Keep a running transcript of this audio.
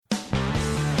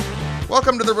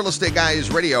Welcome to the Real Estate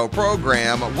Guys radio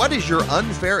program. What is your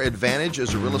unfair advantage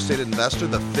as a real estate investor?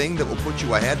 The thing that will put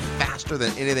you ahead faster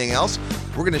than anything else?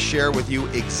 We're going to share with you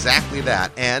exactly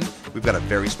that. And we've got a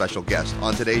very special guest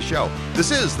on today's show.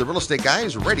 This is the Real Estate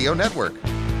Guys Radio Network.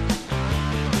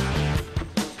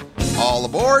 All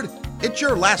aboard. It's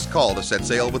your last call to set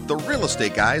sail with the Real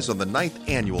Estate Guys on the 9th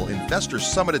Annual Investor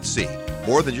Summit at Sea.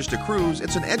 More than just a cruise,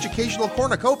 it's an educational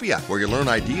cornucopia where you learn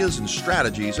ideas and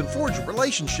strategies and forge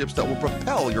relationships that will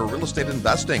propel your real estate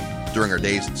investing. During our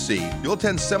days at sea, you'll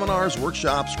attend seminars,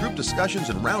 workshops, group discussions,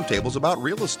 and roundtables about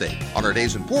real estate. On our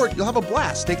days in port, you'll have a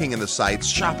blast taking in the sights,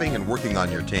 shopping, and working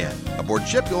on your tan. Aboard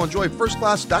ship, you'll enjoy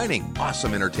first-class dining,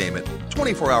 awesome entertainment,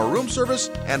 24-hour room service,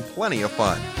 and plenty of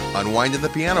fun. Unwind in the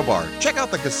piano bar, check out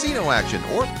the casino action,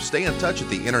 or stay in touch at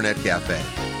the Internet Cafe.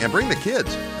 And bring the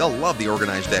kids. They'll love the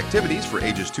organized activities for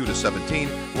ages 2 to 17,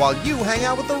 while you hang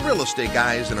out with the real estate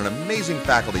guys and an amazing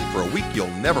faculty for a week you'll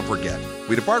never forget.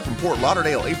 We depart from Fort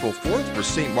Lauderdale April 4th for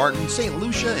St. Martin, St.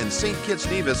 Lucia, and St. Kitts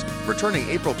Nevis, returning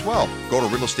April 12th. Go to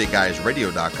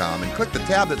realestateguysradio.com and click the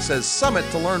tab that says Summit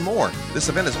to learn more. This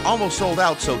event is almost sold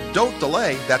out, so don't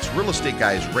delay. That's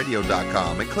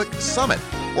realestateguysradio.com and click Summit,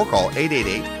 or call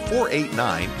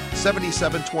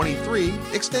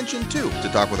 888-489-7723, extension 2, to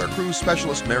talk with our cruise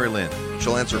specialist, Mary Lynn.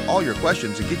 She'll answer all your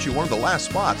questions and get you one of the last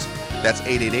spots. That's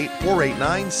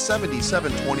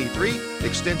 888-489-7723,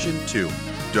 extension 2.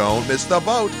 Don't miss the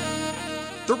boat.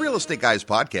 The Real Estate Guys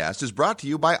podcast is brought to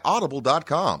you by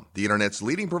Audible.com, the internet's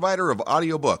leading provider of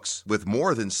audiobooks, with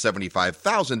more than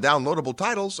 75,000 downloadable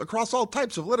titles across all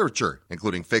types of literature,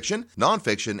 including fiction,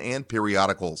 nonfiction, and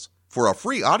periodicals. For a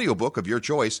free audiobook of your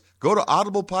choice, go to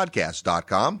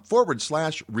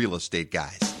audiblepodcast.com/Real Estate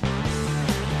Guys.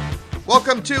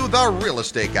 Welcome to the Real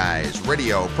Estate Guys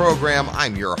radio program.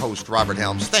 I'm your host, Robert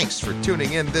Helms. Thanks for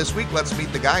tuning in this week. Let's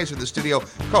meet the guys in the studio.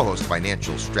 Co-host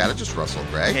financial strategist Russell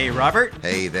Gregg. Hey, Robert.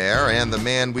 Hey there. And the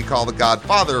man we call the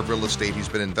godfather of real estate. He's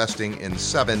been investing in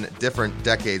 7 different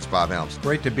decades, Bob Helms.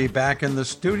 Great to be back in the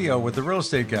studio with the Real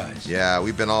Estate Guys. Yeah,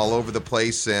 we've been all over the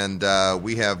place, and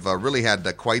we have really had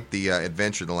quite the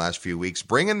adventure in the last few weeks,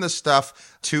 bringing the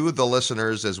stuff to the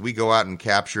listeners as we go out and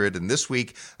capture it. And this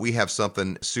week, we have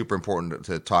something super important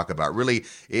to talk about. Really,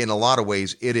 in a lot of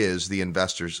ways, it is the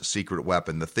investor's secret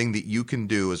weapon, the thing that you can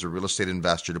do as a real estate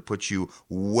investor to put you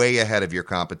way ahead of your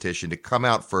competition, to come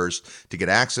out first, to get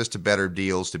access to better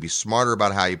deals, to be smarter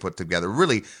about how you put together,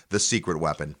 really the secret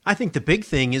weapon. I think the big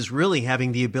thing is really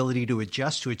having the ability to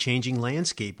adjust to a changing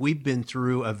landscape. We've been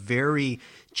through a very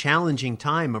challenging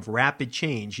time of rapid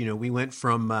change. You know, we went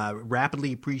from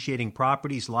rapidly appreciating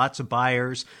properties, lots of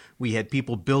buyers. We had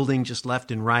people building just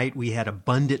left and right. We had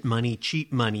abundant money,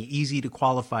 cheap money, easy to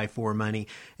qualify for money.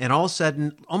 And all of a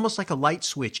sudden, almost like a light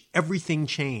switch, everything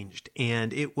changed.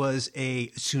 And it was a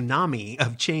tsunami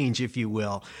of change, if you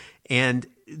will. And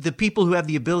the people who have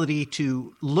the ability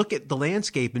to look at the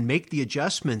landscape and make the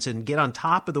adjustments and get on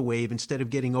top of the wave instead of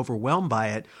getting overwhelmed by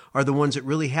it are the ones that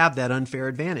really have that unfair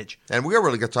advantage. And we are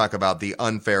really going to talk about the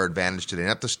unfair advantage today.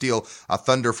 Not to steal a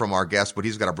thunder from our guest, but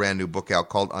he's got a brand new book out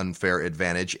called Unfair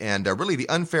Advantage. And really the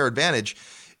unfair advantage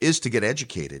is to get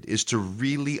educated, is to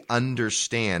really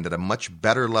understand at a much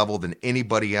better level than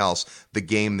anybody else the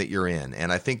game that you're in.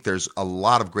 And I think there's a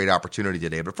lot of great opportunity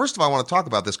today. But first of all, I want to talk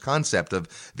about this concept of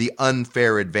the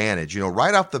unfair advantage. You know,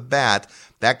 right off the bat,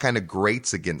 that kind of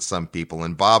grates against some people.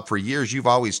 And Bob, for years, you've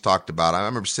always talked about, I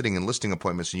remember sitting in listing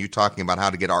appointments and you talking about how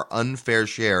to get our unfair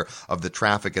share of the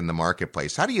traffic in the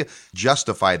marketplace. How do you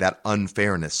justify that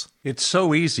unfairness? It's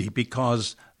so easy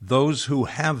because those who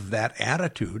have that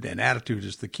attitude, and attitude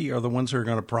is the key, are the ones who are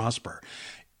going to prosper.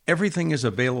 Everything is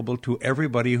available to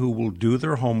everybody who will do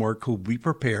their homework, who will be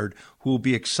prepared, who will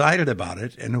be excited about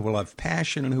it, and who will have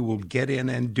passion and who will get in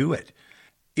and do it.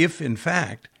 If, in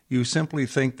fact, you simply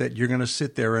think that you're going to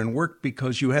sit there and work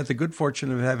because you had the good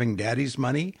fortune of having daddy's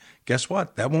money, guess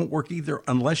what? That won't work either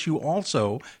unless you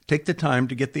also take the time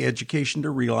to get the education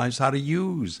to realize how to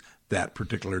use that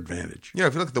particular advantage. You know,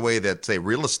 if you look at the way that, say,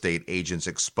 real estate agents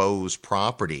expose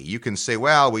property, you can say,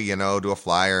 well, we, do a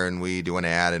flyer and we do an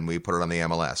ad and we put it on the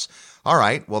MLS. All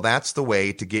right, well, that's the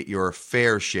way to get your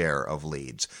fair share of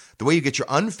leads. The way you get your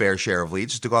unfair share of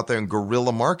leads is to go out there and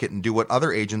guerrilla market and do what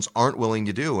other agents aren't willing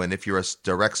to do. And if you're a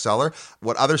direct seller,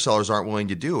 what other sellers aren't willing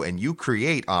to do. And you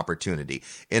create opportunity.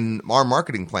 In our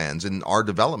marketing plans, in our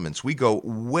developments, we go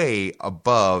way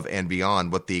above and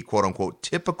beyond what the quote-unquote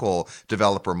typical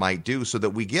developer might do so that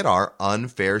we get our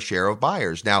unfair share of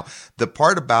buyers. Now, the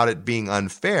part about it being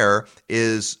unfair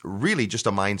is really just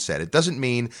a mindset. It doesn't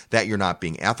mean that you're not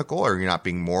being ethical or or you're not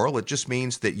being moral. It just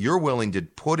means that you're willing to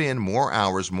put in more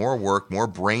hours, more work, more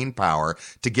brain power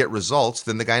to get results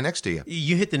than the guy next to you.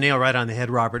 You hit the nail right on the head,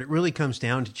 Robert. It really comes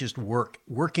down to just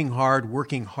working hard,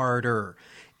 working harder.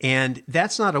 And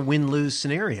that's not a win-lose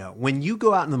scenario. When you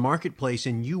go out in the marketplace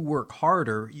and you work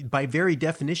harder, by very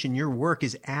definition, your work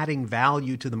is adding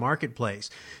value to the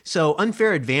marketplace. So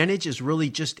unfair advantage is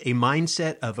really just a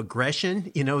mindset of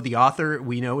aggression. You know, the author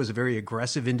we know is a very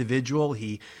aggressive individual.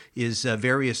 He is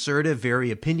very assertive, very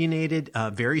opinionated,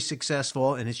 very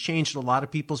successful, and has changed a lot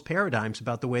of people's paradigms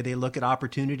about the way they look at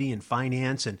opportunity and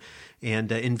finance and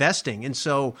investing. And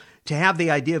so to have the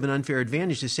idea of an unfair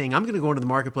advantage is saying, I'm going to go into the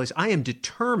marketplace. I am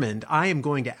determined. I am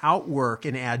going to outwork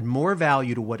and add more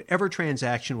value to whatever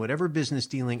transaction, whatever business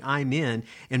dealing I'm in.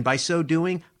 And by so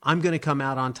doing, I'm going to come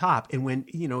out on top. And when,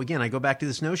 again, I go back to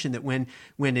this notion that when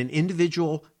an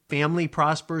individual family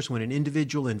prospers, when an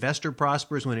individual investor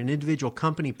prospers, when an individual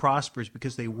company prospers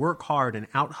because they work hard and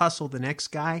out-hustle the next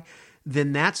guy,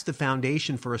 then that's the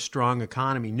foundation for a strong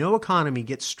economy. No economy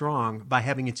gets strong by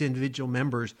having its individual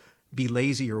members be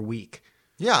lazy or weak.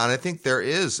 Yeah, and I think there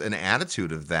is an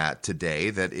attitude of that today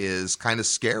that is kind of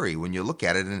scary when you look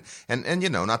at it. And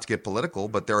not to get political,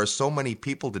 but there are so many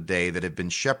people today that have been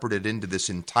shepherded into this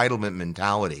entitlement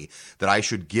mentality that I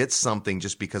should get something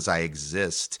just because I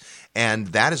exist. And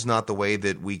that is not the way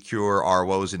that we cure our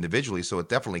woes individually, so it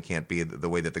definitely can't be the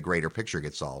way that the greater picture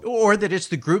gets solved. Or that it's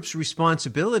the group's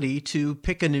responsibility to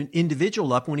pick an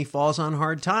individual up when he falls on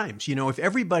hard times. If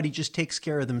everybody just takes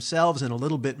care of themselves and a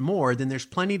little bit more, then there's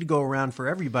plenty to go around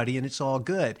for everybody and it's all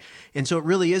good. And so it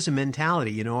really is a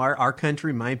mentality. Our country,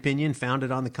 in my opinion, founded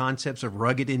on the concepts of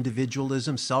rugged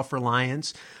individualism,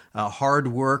 self-reliance, hard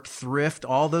work, thrift,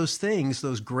 all those things,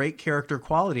 those great character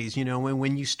qualities.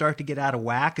 When you start to get out of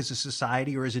whack as a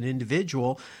society or as an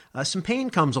individual, some pain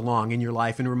comes along in your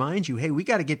life and reminds you, hey, we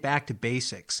got to get back to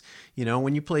basics.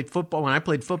 When I played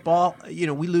football,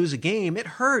 we lose a game. It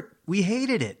hurt. We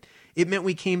hated it. It meant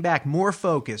we came back more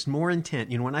focused, more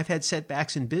intent. When I've had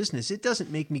setbacks in business, it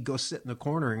doesn't make me go sit in the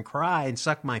corner and cry and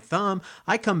suck my thumb.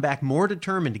 I come back more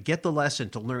determined to get the lesson,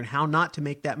 to learn how not to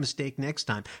make that mistake next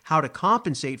time, how to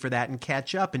compensate for that and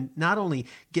catch up and not only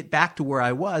get back to where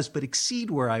I was, but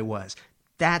exceed where I was.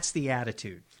 That's the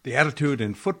attitude. The attitude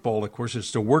in football, of course,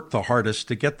 is to work the hardest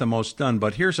to get the most done.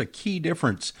 But here's a key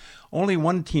difference. Only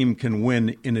one team can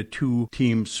win in a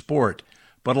two-team sport,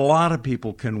 but a lot of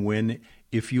people can win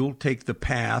if you'll take the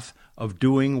path of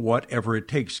doing whatever it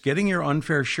takes. Getting your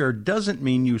unfair share doesn't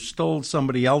mean you stole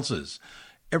somebody else's.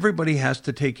 Everybody has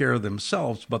to take care of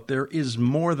themselves, but there is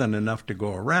more than enough to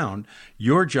go around.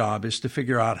 Your job is to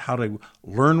figure out how to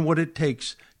learn what it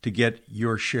takes to get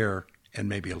your share and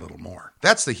maybe a little more.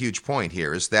 That's the huge point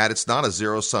here, is that it's not a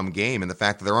zero-sum game, and the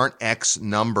fact that there aren't X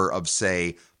number of,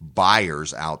 say,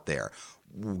 buyers out there.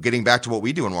 Getting back to what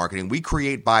we do in marketing, we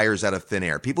create buyers out of thin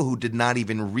air, people who did not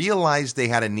even realize they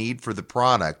had a need for the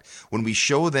product. When we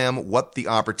show them what the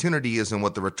opportunity is and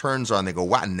what the returns are, and they go,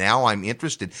 wow, now I'm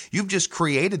interested. You've just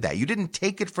created that. You didn't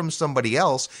take it from somebody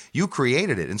else. You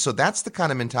created it. And so that's the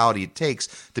kind of mentality it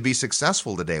takes to be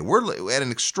successful today. We're at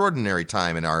an extraordinary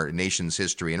time in our nation's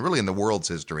history and really in the world's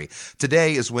history.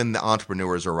 Today is when the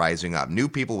entrepreneurs are rising up. New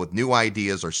people with new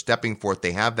ideas are stepping forth.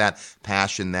 They have that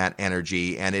passion, that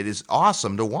energy, and it is awesome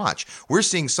to watch. We're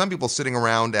seeing some people sitting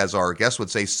around, as our guests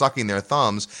would say, sucking their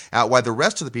thumbs, while the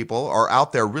rest of the people are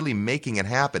out there really making it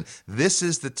happen. This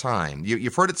is the time.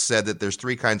 You've heard it said that there's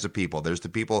three kinds of people. There's the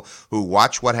people who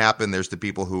watch what happened, there's the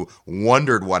people who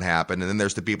wondered what happened, and then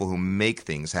there's the people who make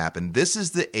things happen. This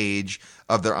is the age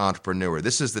of the entrepreneur.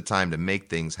 This is the time to make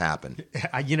things happen.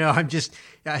 I'm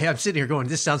sitting here going,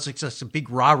 this sounds like just a big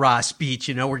rah-rah speech,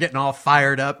 we're getting all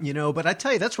fired up, but I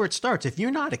tell you, that's where it starts. If you're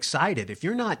not excited, if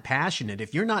you're not passionate,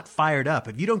 if you're not fired up,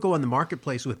 if you don't go in the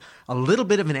marketplace with a little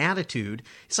bit of an attitude,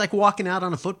 it's like walking out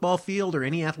on a football field or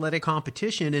any athletic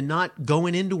competition and not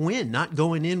going in to win, not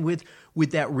going in with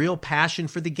that real passion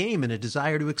for the game and a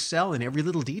desire to excel in every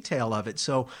little detail of it.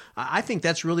 So I think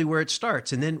that's really where it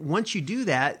starts. And then once you do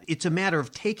that, it's a matter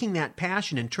of taking that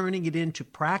passion and turning it into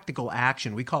practical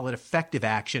action. We call it effective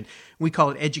action. We call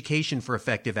it education for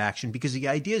effective action, because the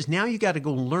idea is now you got to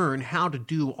go learn how to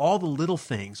do all the little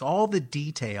things, all the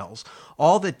details,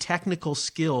 all the technical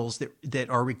skills that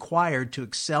are required to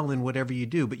excel in whatever you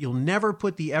do. But you'll never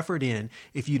put the effort in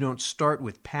if you don't start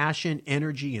with passion,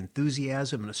 energy,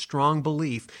 enthusiasm, and a strong strong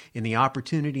belief in the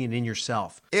opportunity and in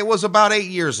yourself. It was about 8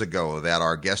 years ago that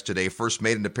our guest today first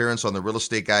made an appearance on the Real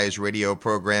Estate Guys radio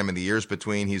program. In the years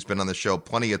between, he's been on the show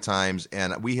plenty of times,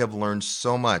 and we have learned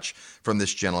so much from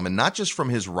this gentleman, not just from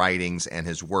his writings and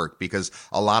his work, because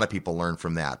a lot of people learn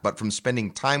from that, but from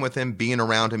spending time with him, being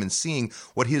around him, and seeing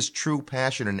what his true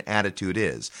passion and attitude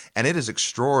is. And it is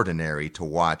extraordinary to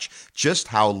watch just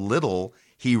how little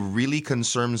he really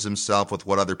concerns himself with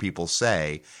what other people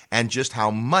say, and just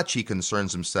how much he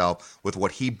concerns himself with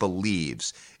what he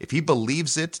believes. If he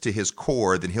believes it to his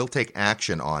core, then he'll take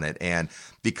action on it. And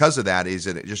because of that, he's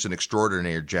just an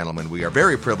extraordinary gentleman. We are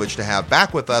very privileged to have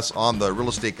back with us on the Real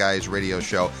Estate Guys radio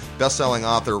show, best-selling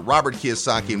author Robert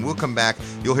Kiyosaki. And we'll come back.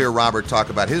 You'll hear Robert talk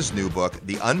about his new book,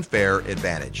 The Unfair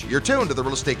Advantage. You're tuned to the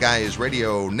Real Estate Guys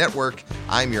radio network.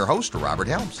 I'm your host, Robert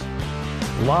Helms.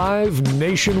 Live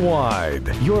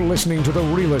nationwide, you're listening to the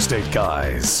Real Estate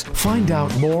Guys. Find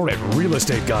out more at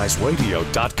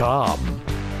realestateguysradio.com.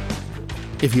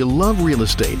 If you love real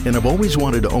estate and have always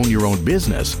wanted to own your own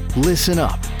business, listen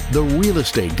up. The Real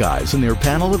Estate Guys and their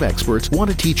panel of experts want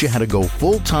to teach you how to go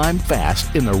full-time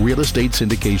fast in the real estate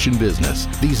syndication business.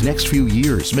 These next few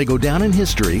years may go down in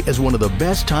history as one of the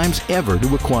best times ever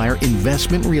to acquire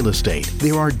investment real estate.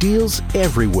 There are deals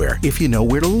everywhere if you know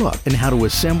where to look and how to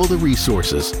assemble the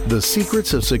resources. The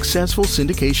Secrets of Successful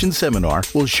Syndication seminar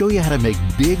will show you how to make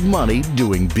big money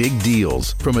doing big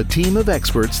deals from a team of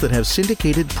experts that have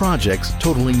syndicated projects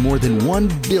totaling more than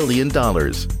 $1 billion.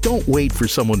 Don't wait for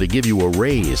someone to give you a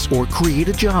raise or create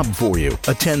a job for you.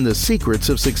 Attend the Secrets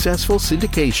of Successful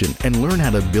Syndication and learn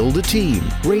how to build a team,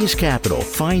 raise capital,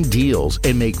 find deals,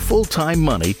 and make full-time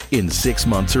money in 6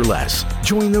 months or less.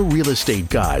 Join the Real Estate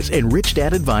Guys and Rich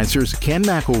Dad Advisors Ken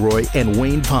McElroy and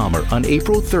Wayne Palmer on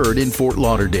April 3rd in Fort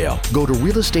Lauderdale. Go to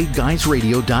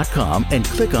realestateguysradio.com and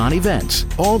click on events.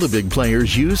 All the big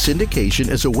players use syndication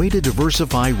as a way to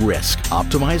diversify risk,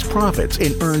 optimize profits,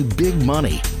 and earn big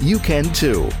money. You can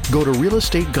too. Go to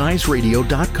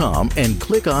realestateguysradio.com and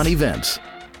click on events.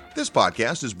 This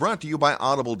podcast is brought to you by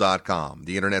Audible.com,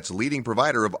 the internet's leading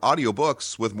provider of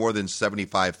audiobooks with more than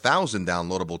 75,000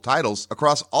 downloadable titles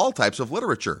across all types of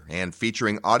literature and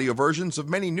featuring audio versions of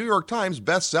many New York Times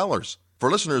bestsellers.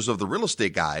 For listeners of the Real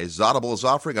Estate Guys, Audible is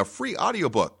offering a free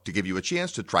audiobook to give you a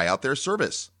chance to try out their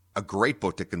service. A great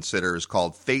book to consider is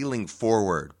called Failing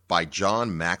Forward by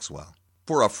John Maxwell.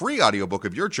 For a free audiobook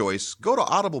of your choice, go to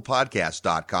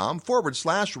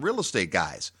audiblepodcast.com/real estate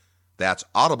guys. That's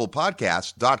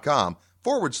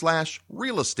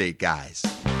audiblepodcast.com/real estate guys.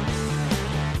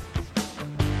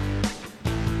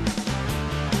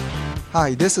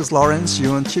 Hi, this is Lawrence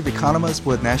Yun, Chief Economist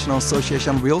with National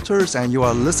Association of Realtors, and you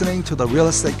are listening to the Real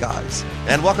Estate Guys.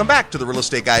 And welcome back to the Real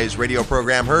Estate Guys radio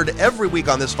program, heard every week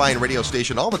on this fine radio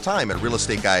station all the time at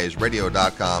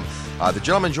realestateguysradio.com. The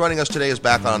gentleman joining us today is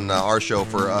back on our show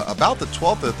for about the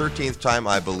 12th or 13th time,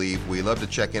 I believe. We love to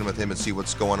check in with him and see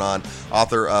what's going on.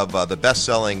 Author of the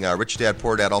best-selling Rich Dad,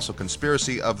 Poor Dad, also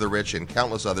Conspiracy of the Rich, and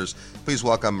countless others. Please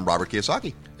welcome Robert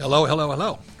Kiyosaki. Hello, hello,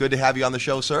 hello. Good to have you on the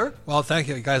show, sir. Well, thank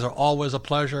you. You guys are always a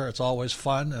pleasure. It's always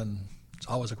fun, and it's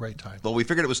always a great time. Well, we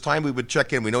figured it was time we would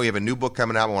check in. We know you have a new book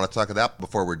coming out. I want to talk about that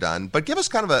before we're done. But give us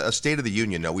kind of a state of the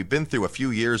union. Now, we've been through a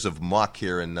few years of muck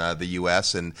here in the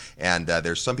U.S., and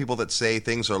there's some people that say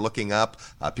things are looking up.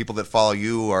 People that follow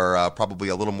you are probably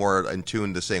a little more in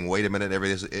tune to saying, wait a minute,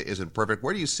 everything isn't perfect.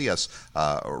 Where do you see us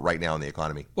right now in the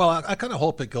economy? Well, I kind of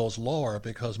hope it goes lower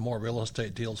because more real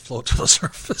estate deals float to the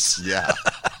surface. Yeah.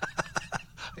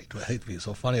 I hate to be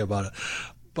so funny about it.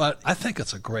 But I think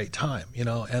it's a great time,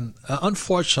 and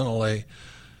unfortunately,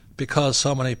 because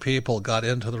so many people got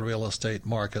into the real estate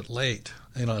market late,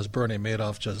 as Bernie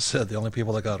Madoff just said, the only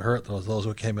people that got hurt was those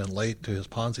who came in late to his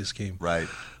Ponzi scheme. Right.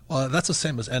 Well, that's the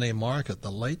same as any market.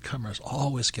 The latecomers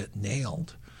always get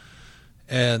nailed.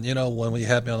 And, when we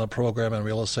had me on the program and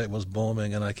real estate was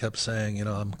booming, and I kept saying,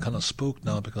 I'm kind of spooked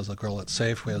now because the girl at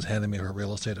Safeway is handing me her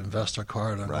real estate investor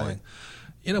card. And I'm Right.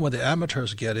 going, when the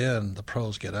amateurs get in, the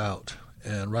pros get out.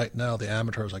 And right now, the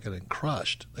amateurs are getting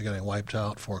crushed. They're getting wiped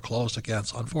out, foreclosed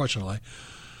against, unfortunately.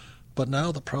 But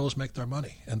now the pros make their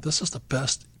money. And this is the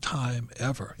best time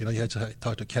ever. You had to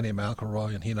talk to Kenny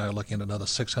McElroy, and he and I are looking at another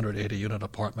 680-unit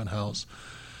apartment house.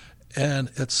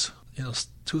 And it's,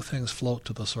 two things float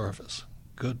to the surface,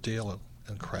 good deal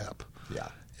and crap. Yeah.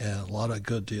 And a lot of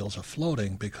good deals are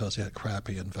floating because you had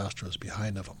crappy investors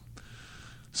behind them.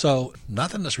 So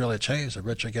nothing has really changed. The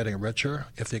rich are getting richer.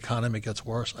 If the economy gets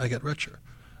worse, I get richer.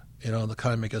 The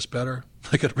economy gets better,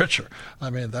 they get richer. I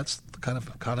mean, that's the kind of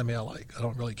economy I like. I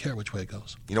don't really care which way it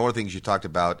goes. One of the things you talked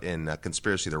about in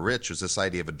Conspiracy of the Rich was this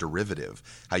idea of a derivative,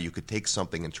 how you could take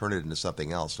something and turn it into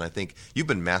something else. And I think you've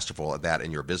been masterful at that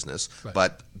in your business. Right.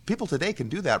 But people today can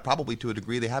do that probably to a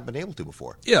degree they haven't been able to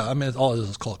before. Yeah, I mean, all it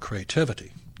is called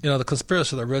creativity. The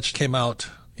Conspiracy of the Rich came out,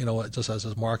 just as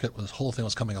this market, this whole thing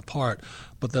was coming apart.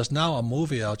 But there's now a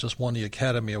movie out, just won the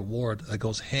Academy Award, that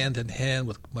goes hand in hand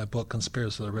with my book,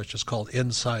 Conspiracy of the Rich. It's called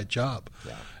Inside Job.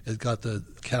 Yeah. It got the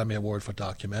Academy Award for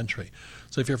documentary.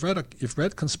 So if you've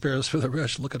read Conspiracy of the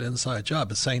Rich, look at Inside Job.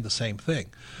 It's saying the same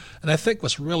thing. And I think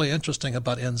what's really interesting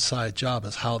about Inside Job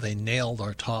is how they nailed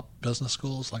our top business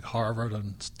schools like Harvard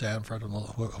and Stanford and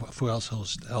who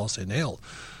else they nailed.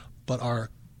 But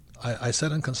I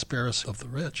said in Conspiracy of the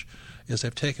Rich is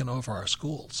they've taken over our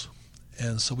schools.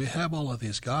 And so we have all of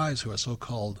these guys who are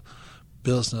so-called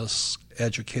business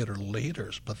educator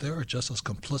leaders, but they were just as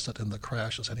complicit in the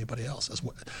crash as anybody else,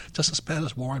 just as bad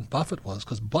as Warren Buffett was,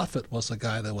 because Buffett was the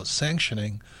guy that was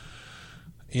sanctioning,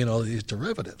 these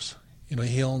derivatives.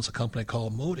 He owns a company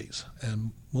called Moody's,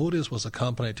 and Moody's was a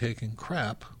company taking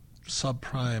crap,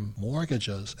 subprime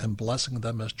mortgages, and blessing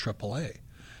them as AAA.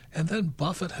 And then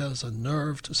Buffett has a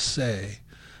nerve to say,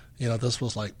 this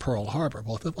was like Pearl Harbor.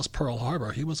 Well, if it was Pearl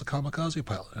Harbor, he was a kamikaze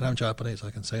pilot. And I'm Japanese, I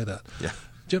can say that. Yeah.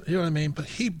 Do you know what I mean? But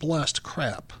he blessed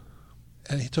crap.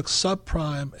 And he took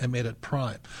subprime and made it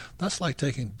prime. That's like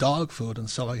taking dog food and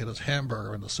selling it as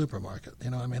hamburger in the supermarket.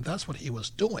 That's what he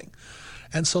was doing.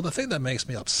 And so the thing that makes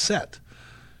me upset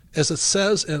is it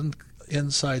says in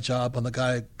Inside Job, when the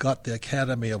guy got the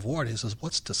Academy Award, he says,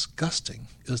 what's disgusting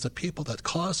is the people that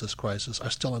caused this crisis are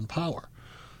still in power.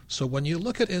 So when you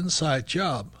look at Inside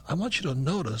Job, I want you to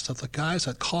notice that the guys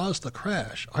that caused the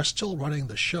crash are still running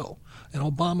the show. And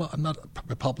Obama, I'm not a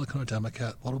Republican or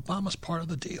Democrat, but Obama's part of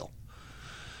the deal.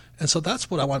 And so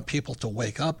that's what I want people to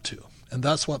wake up to. And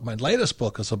that's what my latest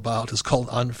book is about. It's called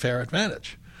Unfair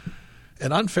Advantage.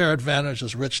 And Unfair Advantage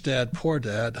is Rich Dad, Poor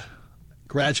Dad,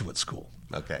 graduate school.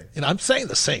 Okay. I'm saying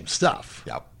the same stuff.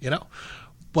 Yep.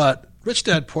 But Rich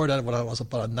Dad, Poor Dad, when I was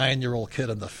about a 9-year-old kid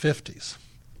in the 50s.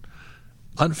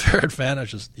 Unfair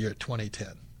Advantage is year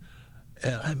 2010.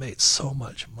 And I made so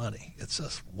much money. It's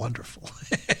just wonderful.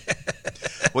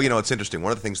 Well, it's interesting.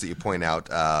 One of the things that you point out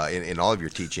in all of your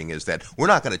teaching is that we're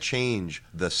not going to change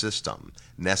the system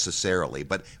necessarily.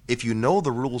 But if you know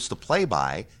the rules to play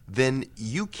by, then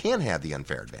you can have the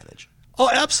unfair advantage. Oh,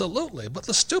 absolutely. But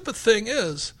the stupid thing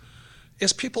is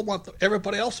people want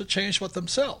everybody else to change with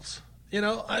themselves.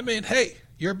 Hey,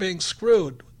 you're being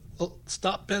screwed. Well,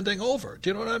 stop bending over. Do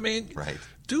you know what I mean? Right.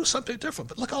 Do something different.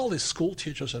 But look at all these school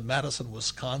teachers in Madison,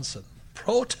 Wisconsin,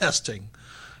 protesting,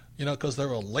 because they're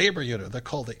a labor unit. They're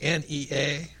called the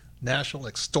NEA, National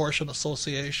Extortion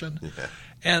Association. Yeah.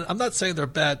 And I'm not saying they're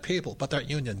bad people, but they're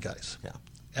union guys. Yeah.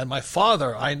 And my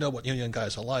father, I know what union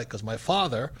guys are like, because my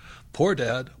father, poor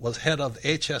dad, was head of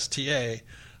HSTA,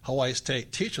 Hawaii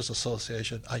State Teachers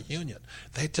Association, a union.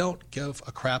 They don't give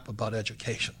a crap about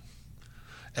education.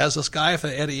 As this guy from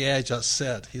NEA just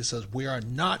said, he says, we are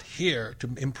not here to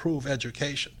improve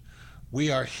education. We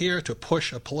are here to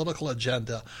push a political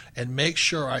agenda and make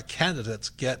sure our candidates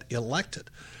get elected.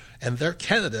 And their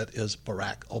candidate is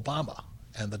Barack Obama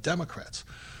and the Democrats.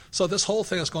 So this whole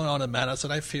thing is going on in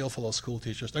Madison. I feel for those school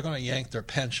teachers. They're going to yank their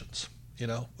pensions,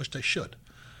 which they should.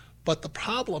 But the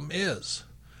problem is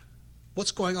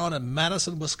what's going on in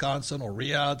Madison, Wisconsin, or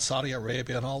Riyadh, Saudi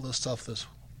Arabia, and all this stuff, this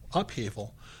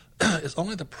upheaval, is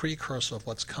only the precursor of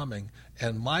what's coming.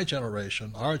 And my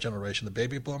generation, our generation, the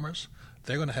baby boomers,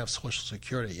 they're going to have Social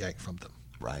Security yanked from them.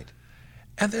 Right.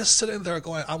 And they're sitting there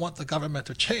going, I want the government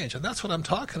to change. And that's what I'm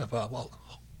talking about. Well,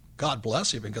 God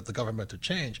bless you if you can get the government to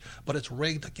change, but it's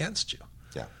rigged against you.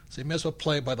 Yeah. So you may as well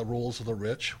play by the rules of the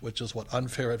rich, which is what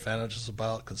Unfair Advantage is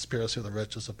about, Conspiracy of the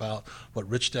Rich is about, what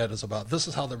Rich Dad is about. This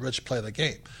is how the rich play the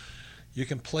game. You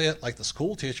can play it like the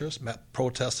school teachers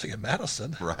protesting in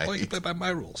Madison, right. Or you can play by my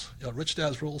rules. Rich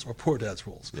Dad's rules or Poor Dad's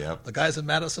rules. Yep. The guys in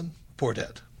Madison, Poor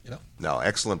Dad. No,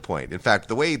 excellent point. In fact,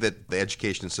 the way that the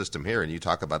education system here, and you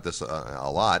talk about this a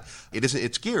lot,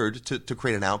 it's geared to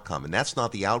create an outcome, and that's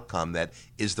not the outcome that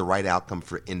is the right outcome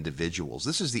for individuals.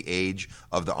 This is the age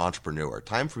of the entrepreneur.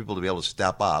 Time for people to be able to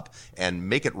step up and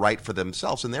make it right for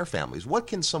themselves and their families. What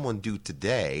can someone do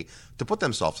today to put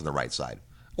themselves on the right side?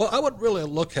 Well, I would really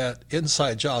look at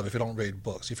Inside Job if you don't read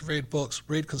books. If you read books,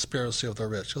 read Conspiracy of the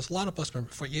Rich. Because a lot of us,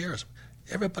 for years,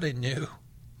 everybody knew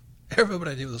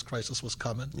this crisis was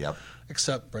coming. Yep.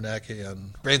 Except Bernanke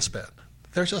and Greenspan.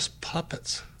 They're just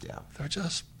puppets. Yeah. They're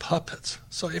just puppets.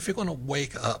 So if you're going to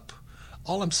wake up,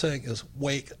 All I'm saying is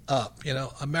wake up.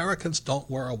 Americans don't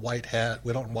wear a white hat.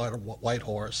 We don't ride a white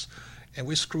horse. And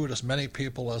we screwed as many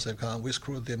people as they've gone. We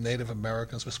screwed the Native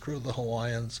Americans. We screwed the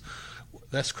Hawaiians.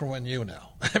 They're screwing you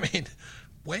now. I mean,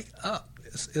 wake up.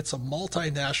 It's a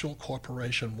multinational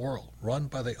corporation world run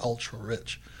by the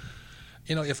ultra-rich.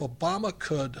 If Obama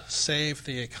could save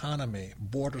the economy,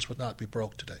 borders would not be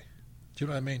broke today. Do you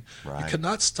know what I mean? Right. You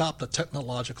cannot stop the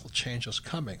technological changes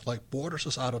coming. Like Borders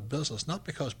is out of business, not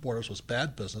because Borders was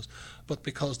bad business, but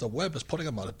because the web is putting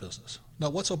them out of business. Now,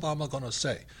 what's Obama going to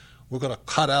say? We're going to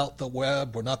cut out the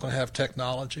web. We're not going to have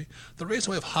technology. The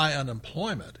reason we have high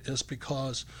unemployment is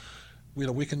because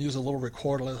we can use a little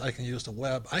recorder. I can use the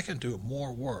web. I can do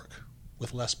more work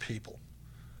with less people.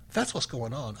 That's what's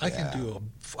going on. I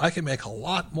can make a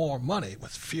lot more money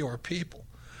with fewer people.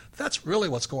 That's really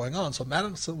what's going on. So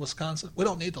Madison, Wisconsin, we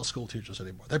don't need those school teachers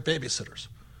anymore. They're babysitters.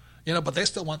 But they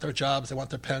still want their jobs. They want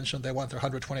their pension. They want their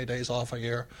 120 days off a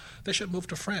year. They should move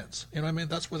to France. You know what I mean?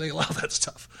 That's where they allow that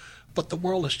stuff. But the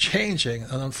world is changing,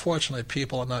 and unfortunately,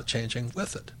 people are not changing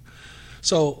with it.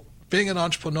 So being an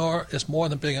entrepreneur is more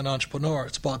than being an entrepreneur.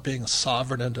 It's about being a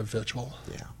sovereign individual.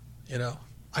 Yeah.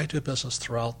 I do business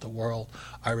throughout the world.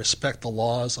 I respect the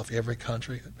laws of every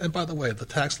country. And by the way, the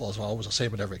tax laws are always the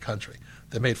same in every country.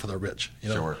 They're made for the rich.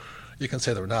 Sure. You can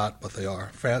say they're not, but they are.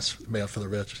 France made for the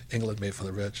rich. England made for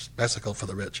the rich. Mexico for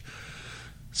the rich.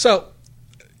 So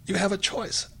you have a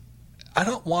choice. I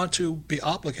don't want to be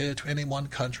obligated to any one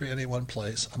country, any one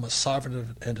place. I'm a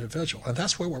sovereign individual. And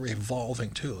that's where we're evolving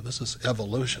to. This is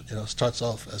evolution. It starts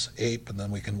off as ape and then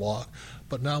we can walk.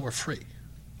 But now we're free.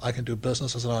 I can do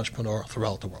business as an entrepreneur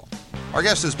throughout the world. Our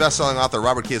guest is best-selling author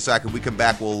Robert Kiyosaki. When we come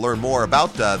back, we'll learn more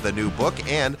about the new book,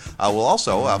 and we'll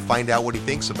also find out what he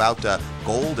thinks about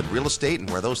gold and real estate and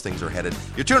where those things are headed.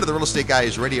 You're tuned to the Real Estate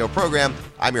Guys radio program.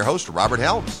 I'm your host, Robert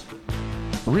Helms.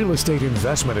 Real estate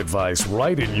investment advice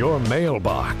right in your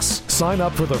mailbox. Sign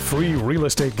up for the free Real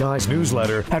Estate Guys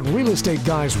newsletter at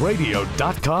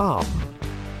realestateguysradio.com.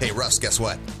 Hey, Russ, guess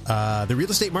what? The real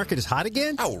estate market is hot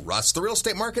again? Oh, Russ, the real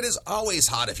estate market is always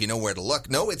hot if you know where to look.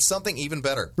 No, it's something even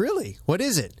better. Really? What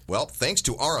is it? Well, thanks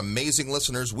to our amazing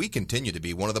listeners, we continue to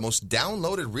be one of the most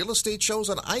downloaded real estate shows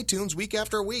on iTunes week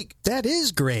after week. That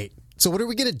is great. So what are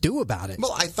we going to do about it?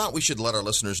 Well, I thought we should let our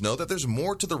listeners know that there's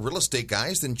more to the Real Estate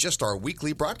Guys than just our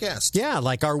weekly broadcast. Yeah,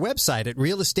 like our website at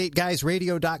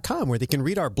realestateguysradio.com where they can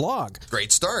read our blog.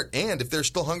 Great start. And if they're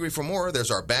still hungry for more,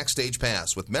 there's our Backstage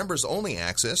Pass with members-only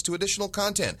access to additional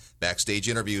content, backstage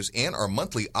interviews, and our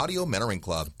monthly audio mentoring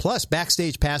club. Plus,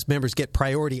 Backstage Pass members get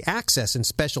priority access and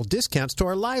special discounts to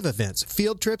our live events,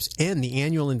 field trips, and the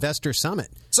annual Investor Summit.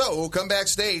 So come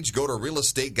backstage, go to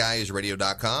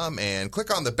realestateguysradio.com and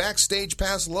click on the Backstage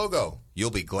Pass logo.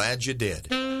 You'll be glad you did.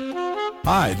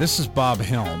 Hi, this is Bob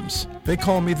Helms. They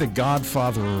call me the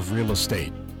godfather of real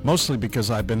estate, mostly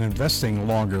because I've been investing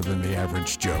longer than the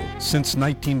average Joe, since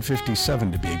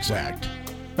 1957 to be exact.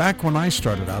 Back when I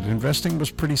started out, investing was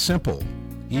pretty simple.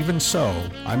 Even so,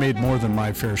 I made more than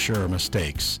my fair share of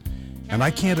mistakes. And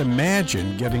I can't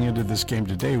imagine getting into this game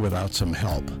today without some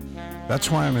help.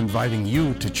 That's why I'm inviting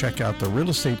you to check out the Real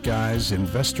Estate Guys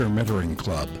Investor Mentoring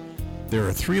Club. There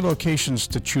are 3 locations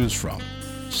to choose from: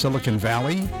 Silicon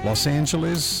Valley, Los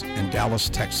Angeles, and Dallas,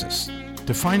 Texas.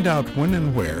 To find out when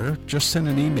and where, just send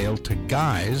an email to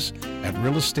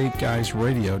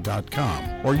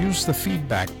guys@realestateguysradio.com or use the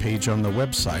feedback page on the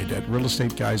website at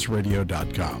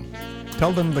realestateguysradio.com.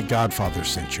 Tell them the Godfather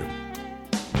sent you.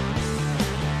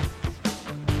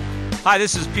 Hi,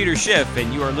 this is Peter Schiff,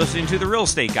 and you are listening to The Real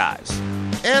Estate Guys.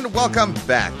 And welcome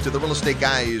back to the Real Estate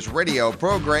Guys radio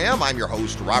program. I'm your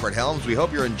host, Robert Helms. We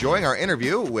hope you're enjoying our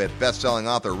interview with best-selling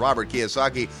author Robert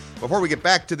Kiyosaki. Before we get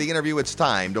back to the interview, it's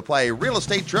time to play Real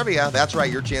Estate Trivia. That's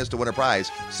right, your chance to win a prize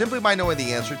simply by knowing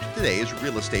the answer to today's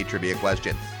Real Estate Trivia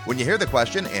question. When you hear the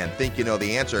question and think you know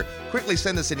the answer, quickly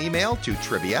send us an email to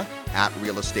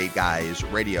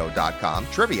trivia@realestateguysradio.com.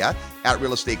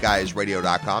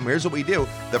 Trivia@realestateguysradio.com. Here's what we do.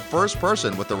 The first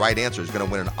person with the right answer is going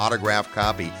to win an autographed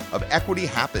copy of Equity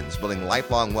Happens, Building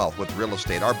Lifelong Wealth with Real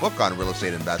Estate, our book on real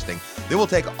estate investing. Then we'll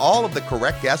take all of the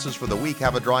correct guesses for the week,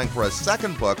 have a drawing for a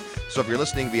second book. So if you're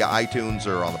listening via iTunes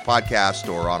or on the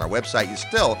podcast or on our website, you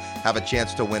still have a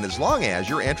chance to win as long as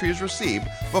your entry is received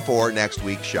before next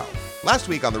week's show. Last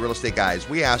week on the Real Estate Guys,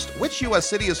 we asked which U.S.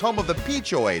 city is home of the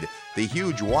Peachoid, the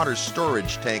huge water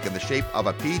storage tank in the shape of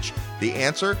a peach. The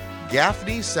answer,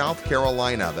 Gaffney, South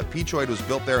Carolina. The Peachoid was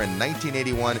built there in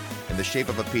 1981 in the shape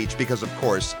of a peach because, of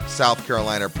course, South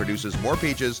Carolina produces more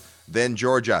peaches than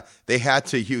Georgia. They had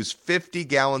to use 50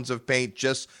 gallons of paint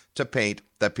just to paint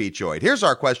the Peachoid. Here's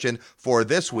our question for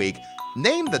this week.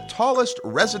 Name the tallest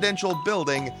residential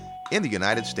building in the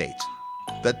United States.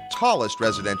 the tallest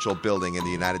residential building in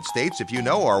the United States? If you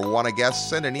know or want to guess,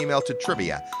 send an email to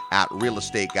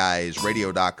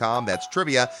trivia@realestateguysradio.com. That's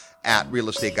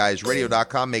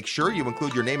trivia@realestateguysradio.com. Make sure you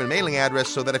include your name and mailing address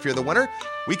so that if you're the winner,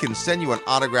 we can send you an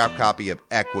autographed copy of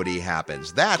Equity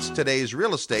Happens. That's today's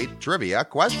real estate trivia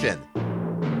question.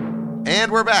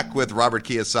 And we're back with Robert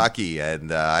Kiyosaki,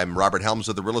 and I'm Robert Helms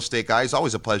of the Real Estate Guys.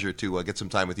 Always a pleasure to get some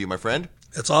time with you, my friend.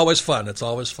 It's always fun. It's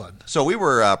always fun. So we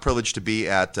were privileged to be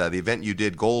at the event you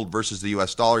did, Gold versus the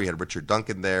U.S. Dollar. You had Richard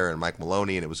Duncan there and Mike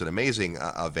Maloney, and it was an amazing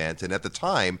event. And at the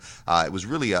time, it was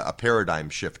really a paradigm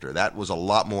shifter. That was a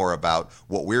lot more about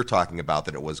what we're talking about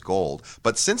than it was gold.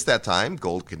 But since that time,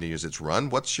 gold continues its run.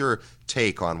 What's your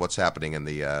take on what's happening in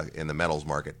the metals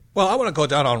market? Well, I want to go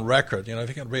down on record. If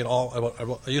you can read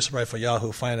I used to write for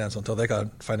Yahoo Finance until they got in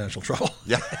financial trouble.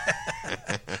 Yeah.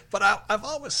 But I've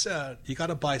always said you got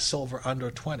to buy silver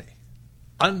under 20.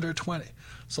 Under 20.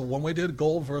 So when we did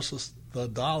gold versus the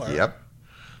dollar, yep,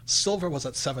 silver was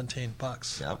at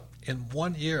 $17. Yep. In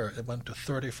 1 year, it went to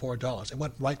 $34. It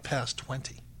went right past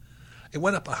 20. It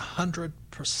went up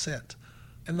 100%.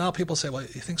 And now people say, well,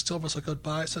 you think silver's a good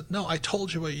buy? I said, no, I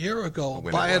told you a year ago,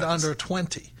 buy it under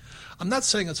 20. I'm not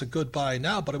saying it's a good buy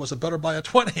now, but it was a better buy at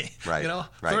 20. Right. Right.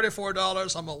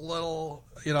 $34, I'm a little,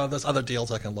 there's other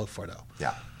deals I can look for now.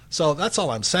 Yeah. So that's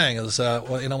all I'm saying is,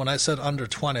 when I said under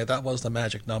 20, that was the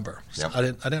magic number. So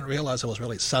yep. I didn't realize it was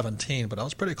really 17, but I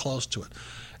was pretty close to it.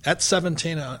 At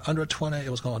 17, under 20, it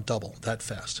was going to double that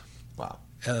fast. Wow.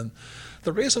 And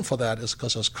the reason for that is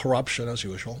because there's corruption, as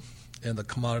usual, in the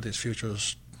commodities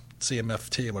futures,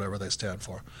 CMFT, whatever they stand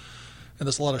for. And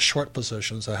there's a lot of short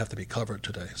positions that have to be covered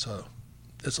today. So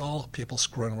it's all people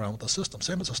screwing around with the system.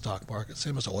 Same as the stock market,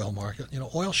 same as the oil market.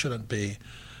 Oil shouldn't be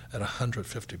at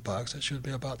 $150. It should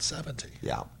be about 70.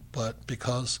 Yeah. But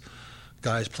because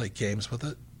guys play games with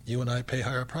it, you and I pay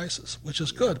higher prices, which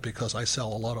is good because I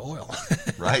sell a lot of oil.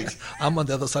 Right. I'm on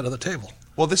the other side of the table.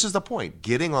 Well, this is the point.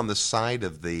 Getting on the side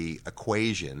of the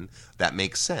equation that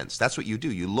makes sense. That's what you do.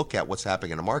 You look at what's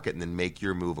happening in a market and then make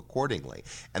your move accordingly.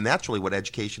 And that's really what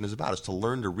education is about, is to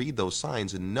learn to read those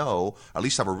signs and know, or at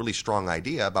least have a really strong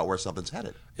idea about where something's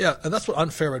headed. Yeah, and that's what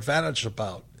unfair advantage is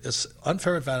about. It's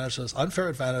unfair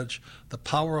advantage, the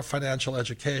power of financial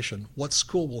education. What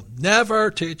school will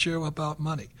never teach you about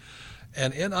money.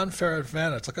 And in unfair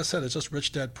advantage, like I said, it's just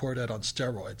rich dad, poor dad on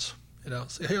steroids.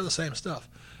 So hear the same stuff.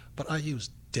 But I use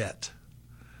debt.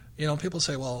 People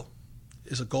say, well,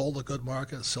 is a gold a good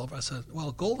market, silver? I said,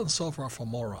 well, gold and silver are for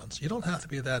morons. You don't have to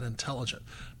be that intelligent.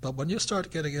 But when you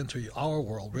start getting into our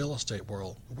world, real estate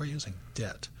world, we're using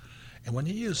debt. And when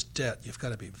you use debt, you've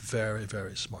got to be very,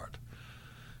 very smart.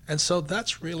 And so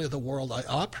that's really the world I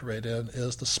operate in,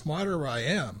 is the smarter I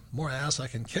am, more ass I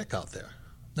can kick out there.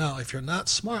 Now, if you're not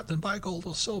smart, then buy gold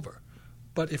or silver.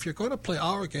 But if you're going to play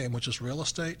our game, which is real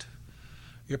estate,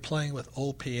 you're playing with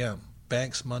OPM,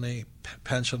 banks' money,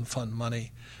 pension fund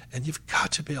money, and you've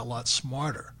got to be a lot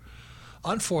smarter.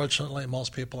 Unfortunately,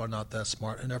 most people are not that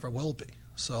smart and never will be.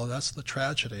 So that's the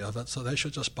tragedy of it. So they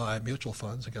should just buy mutual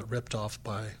funds and get ripped off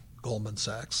by Goldman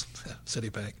Sachs,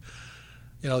 Citibank.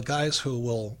 Guys who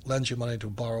will lend you money to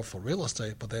borrow for real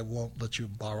estate, but they won't let you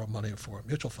borrow money for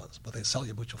mutual funds, but they sell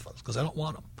you mutual funds because they don't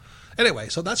want them. Anyway,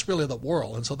 so that's really the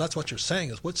world. And so that's what you're saying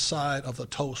is, which side of the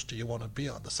toast do you want to be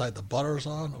on, the side the butter's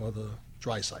on or the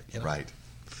dry side? Right.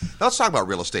 Now let's talk about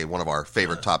real estate, one of our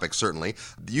favorite topics, certainly.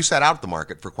 You sat out of the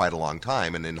market for quite a long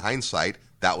time, and in hindsight,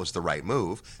 that was the right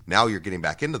move. Now you're getting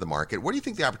back into the market. What do you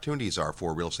think the opportunities are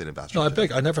for real estate investors?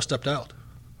 No, I never stepped out.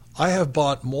 I have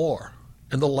bought more.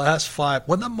 In the last 5,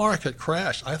 when the market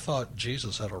crashed, I thought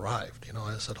Jesus had arrived.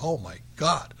 I said, oh, my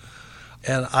God.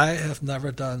 And I have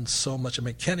never done so much.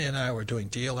 Kenny and I were doing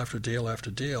deal after deal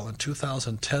after deal. And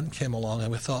 2010 came along,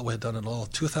 and we thought we had done it all.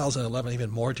 2011, even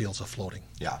more deals are floating.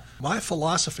 Yeah. My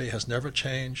philosophy has never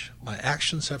changed. My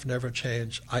actions have never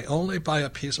changed. I only buy a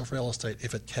piece of real estate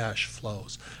if it cash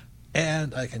flows.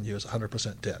 And I can use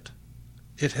 100% debt.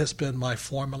 It has been my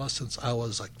formula since I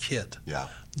was a kid. Yeah.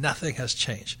 Nothing has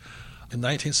changed. In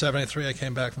 1973, I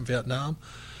came back from Vietnam,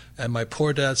 and my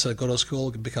poor dad said, go to school,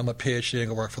 become a PhD, and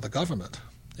go work for the government.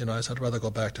 I said, I'd rather go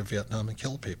back to Vietnam and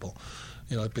kill people,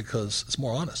 because it's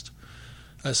more honest.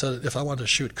 I said, if I wanted to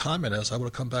shoot communists, I would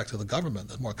have come back to the government.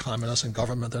 There's more communists in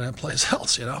government than any place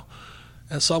else,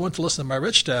 And so I went to listen to my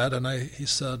rich dad, and he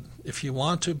said, if you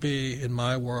want to be in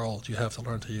my world, you have to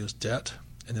learn to use debt,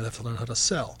 and you have to learn how to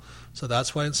sell. So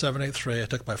that's why in 1973, I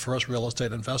took my first real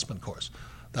estate investment course.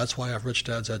 That's why I have Rich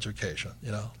Dad's education,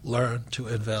 learn to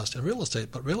invest in real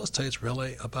estate. But real estate's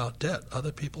really about debt,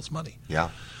 other people's money. Yeah.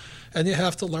 And you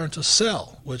have to learn to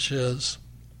sell, which is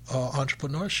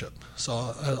entrepreneurship. So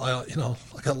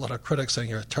I got a lot of critics saying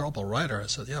you're a terrible writer. I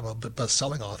said, yeah, I'm a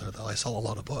best-selling author, though. I sell a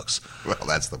lot of books. Well,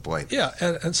 that's the point. Yeah,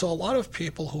 and so a lot of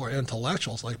people who are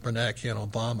intellectuals like Bernanke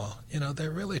and Obama, they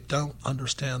really don't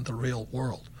understand the real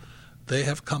world. They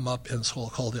have come up in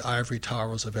so-called the ivory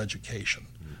towers of education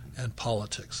and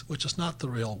politics, which is not the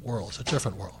real world. It's a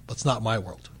different world, but it's not my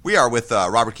world. We are with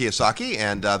Robert Kiyosaki,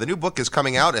 and the new book is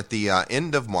coming out at the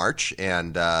end of March,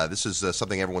 and this is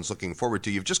something everyone's looking forward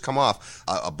to. You've just come off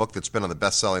a book that's been on the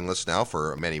best-selling list now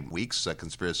for many weeks,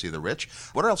 Conspiracy of the Rich.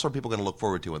 What else are people going to look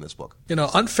forward to in this book?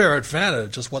 Unfair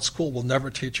advantage is what school will never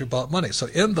teach you about money. So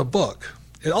in the book,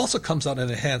 it also comes out in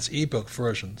an enhanced ebook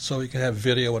version, so you can have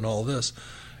video and all this.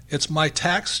 It's my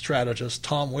tax strategist,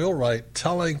 Tom Wheelwright,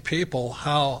 telling people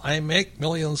how I make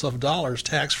millions of dollars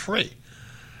tax-free.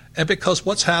 And because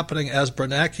what's happening as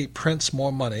Bernanke prints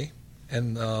more money,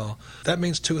 and that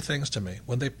means two things to me.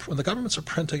 When the governments are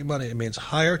printing money, it means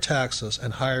higher taxes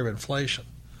and higher inflation.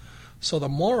 So the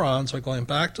morons are going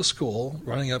back to school,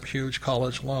 running up huge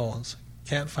college loans,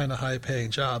 can't find a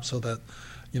high-paying job, so that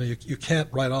you can't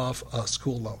write off a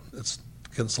school loan. It's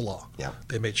against the law. Yeah.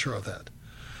 They made sure of that.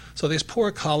 So these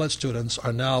poor college students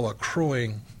are now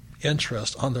accruing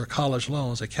interest on their college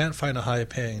loans. They can't find a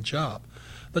high-paying job.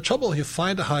 The trouble, if you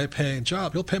find a high-paying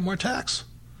job, you'll pay more tax.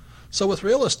 So with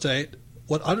real estate,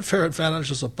 what Unfair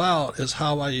Advantage is about is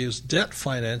how I use debt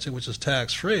financing, which is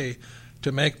tax-free,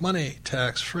 to make money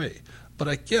tax-free. But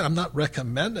again, I'm not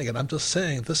recommending it. I'm just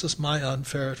saying this is my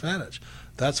unfair advantage.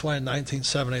 That's why in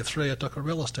 1973 I took a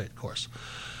real estate course.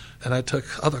 And I took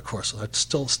other courses. I'm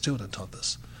still a student on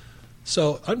this.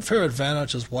 So unfair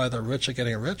advantage is why the rich are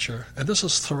getting richer, and this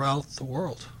is throughout the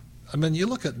world. I mean, you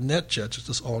look at NetJets, which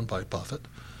is owned by Buffett.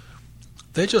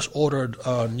 They just ordered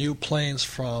new planes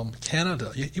from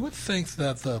Canada. You would think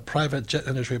that the private jet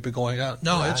industry would be going out.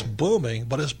 No, It's booming,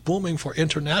 but it's booming for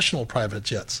international private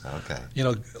jets. Okay.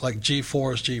 Like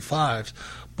G4s, G5s,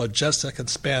 but jets that can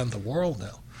span the world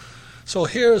now. So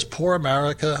here's poor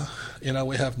America.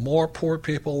 We have more poor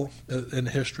people in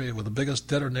history. We're the biggest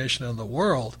debtor nation in the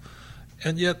world.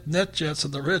 And yet NetJets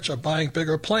and the rich are buying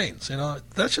bigger planes.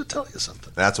 That should tell you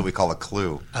something. That's what we call a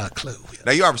clue. A clue, yes.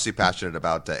 Now, you're obviously passionate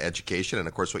about education, and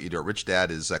of course what you do at Rich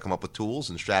Dad is come up with tools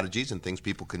and strategies and things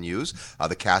people can use.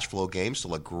 The cash flow game,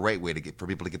 still a great way for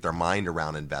people to get their mind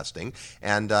around investing.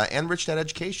 And Rich Dad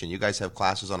Education, you guys have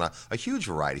classes on a huge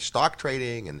variety, stock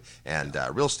trading and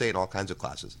real estate and all kinds of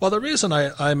classes. Well, the reason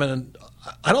I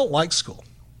don't like school.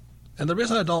 And the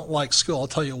reason I don't like school, I'll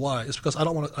tell you why, is because I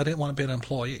didn't want to be an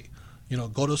employee.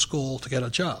 Go to school to get a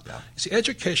job. Yeah. You see,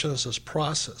 education is this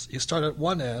process. You start at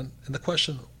one end, and the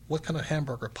question, what kind of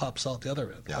hamburger pops out the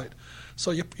other end, right?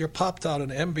 So you're popped out an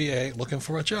MBA looking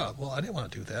for a job. Well, I didn't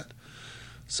want to do that.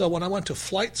 So when I went to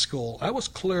flight school, I was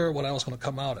clear what I was going to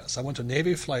come out as. I went to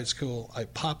Navy flight school. I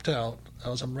popped out. I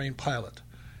was a Marine pilot.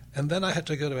 And then I had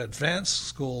to go to advanced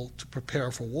school to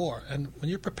prepare for war. And when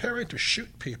you're preparing to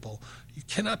shoot people, you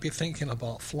cannot be thinking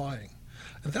about flying.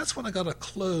 And that's when I got a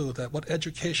clue that what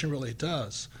education really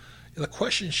does. The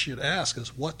question you should ask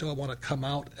is, what do I want to come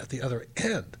out at the other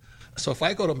end? So if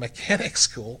I go to mechanic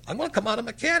school, I'm going to come out a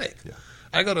mechanic. Yeah.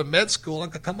 I go to med school, I'm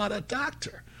going to come out a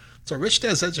doctor. So Rich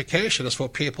Dad's education is for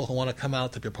people who want to come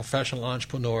out to be professional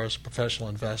entrepreneurs, professional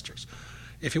investors.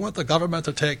 If you want the government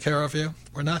to take care of you,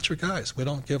 we're not your guys. We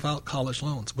don't give out college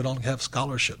loans. We don't have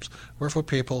scholarships. We're for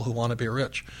people who want to be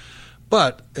rich.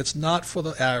 But it's not for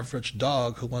the average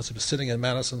dog who wants to be sitting in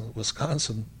Madison,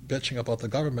 Wisconsin, bitching about the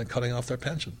government cutting off their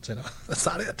pensions. That's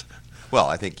not it. Well,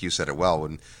 I think you said it well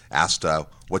when asked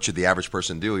what should the average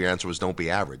person do. Your answer was don't be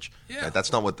average. Yeah. Right?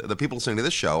 That's not what the people listening to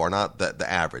this show are not the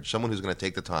average. Someone who's going to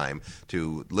take the time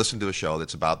to listen to a show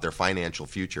that's about their financial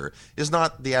future is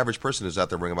not the average person who's out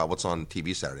there worrying about what's on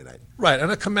TV Saturday night. Right,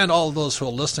 and I commend all of those who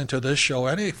are listening to this show,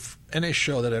 any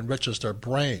show that enriches their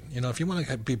brain. If you want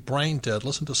to be brain dead,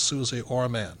 listen to Susie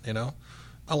Orman.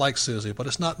 I like Susie, but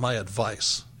it's not my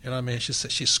advice. You know what I mean?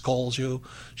 She scolds you.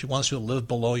 She wants you to live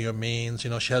below your means.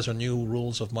 She has her new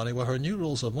rules of money. Well, her new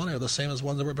rules of money are the same as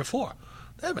ones that were before.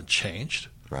 They haven't changed.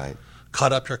 Right.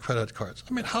 Cut up your credit cards.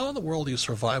 I mean, how in the world do you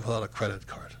survive without a credit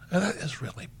card? And that is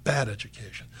really bad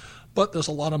education. But there's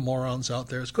a lot of morons out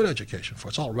there. It's good education for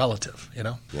it. It's all relative,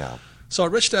 Yeah. So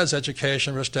Rich Dad's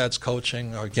education, Rich Dad's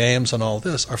coaching, our games and all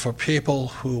this are for people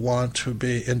who want to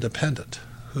be independent,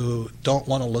 who don't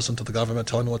want to listen to the government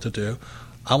telling them what to do.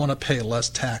 I want to pay less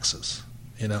taxes,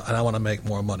 and I want to make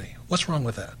more money. What's wrong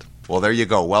with that? Well, there you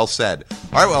go. Well said.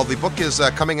 All right, well, the book is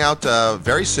coming out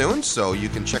very soon, so you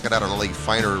can check it out on all the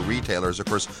finer retailers, of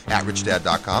course, at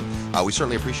richdad.com. We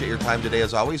certainly appreciate your time today,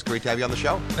 as always. Great to have you on the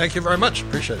show. Thank you very much.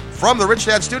 Appreciate it. From the Rich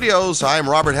Dad Studios, I'm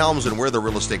Robert Helms, and we're the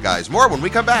Real Estate Guys. More when we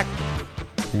come back.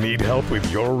 Need help with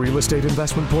your real estate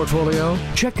investment portfolio?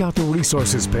 Check out the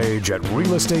resources page at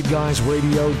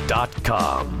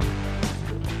realestateguysradio.com.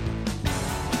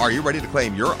 Are you ready to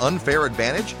claim your unfair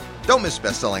advantage? Don't miss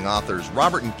best-selling authors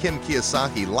Robert and Kim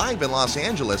Kiyosaki live in Los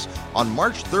Angeles on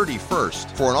March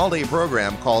 31st for an all-day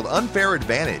program called Unfair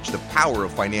Advantage, the Power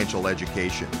of Financial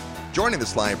Education. Joining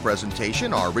this live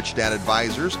presentation are Rich Dad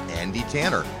advisors Andy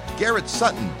Tanner, Garrett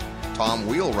Sutton, Tom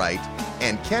Wheelwright,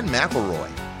 and Ken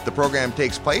McElroy. The program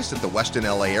takes place at the Westin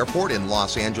LA Airport in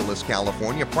Los Angeles,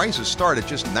 California. Prices start at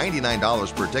just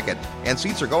 $99 per ticket, and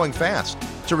seats are going fast.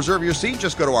 To reserve your seat,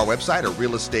 just go to our website at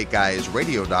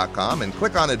realestateguysradio.com and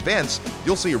click on Events.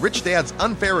 You'll see Rich Dad's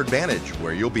Unfair Advantage,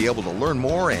 where you'll be able to learn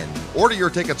more and order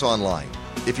your tickets online.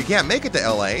 If you can't make it to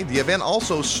LA, the event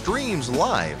also streams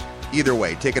live. Either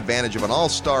way, take advantage of an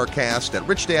all-star cast at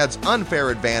Rich Dad's Unfair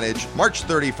Advantage, March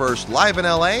 31st, live in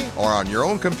LA or on your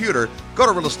own computer. Go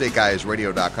to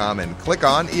realestateguysradio.com and click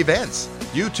on Events.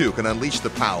 You too can unleash the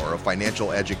power of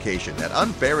financial education at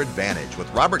Unfair Advantage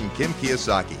with Robert and Kim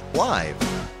Kiyosaki, live.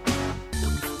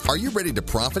 Are you ready to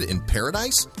profit in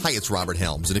paradise? Hi, it's Robert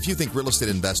Helms, and if you think real estate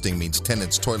investing means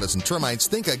tenants, toilets, and termites,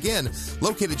 think again.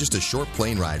 Located just a short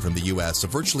plane ride from the U.S., a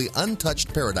virtually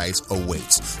untouched paradise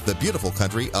awaits, the beautiful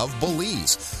country of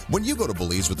Belize. When you go to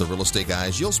Belize with the Real Estate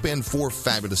Guys, you'll spend 4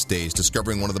 fabulous days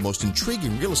discovering one of the most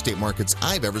intriguing real estate markets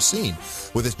I've ever seen.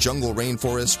 With its jungle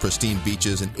rainforests, pristine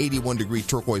beaches, and 81-degree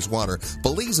turquoise water,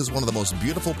 Belize is one of the most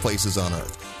beautiful places on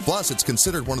earth. Plus, it's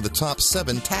considered one of the top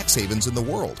 7 tax havens in the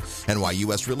world. And while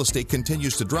U.S. real estate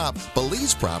continues to drop,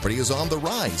 Belize property is on the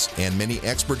rise, and many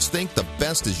experts think the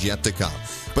best is yet to come.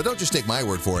 But don't just take my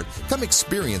word for it. Come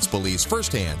experience Belize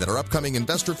firsthand at our upcoming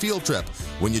investor field trip.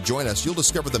 When you join us, you'll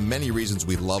discover the many reasons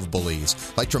we love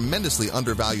Belize, like tremendously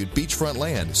undervalued beachfront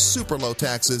land, super low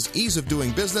taxes, ease of doing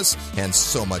business, and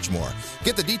so much more.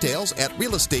 Get the details at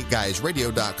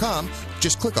realestateguysradio.com.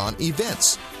 Just click on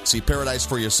Events. See paradise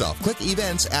for yourself. Click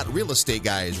Events at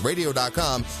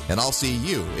realestateguysradio.com, and I'll see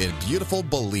you in beautiful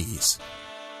Belize.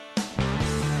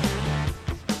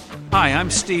 Hi, I'm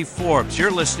Steve Forbes.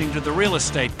 You're listening to The Real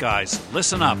Estate Guys.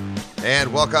 Listen up.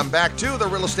 And welcome back to the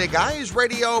Real Estate Guys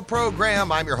radio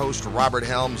program. I'm your host, Robert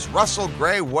Helms. Russell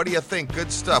Gray, what do you think?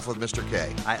 Good stuff with Mr.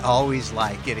 K. I always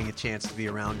like getting a chance to be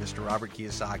around Mr. Robert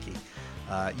Kiyosaki.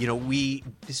 We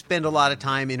spend a lot of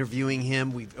time interviewing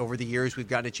him. Over the years, we've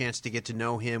gotten a chance to get to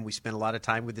know him. We spend a lot of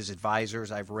time with his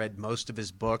advisors. I've read most of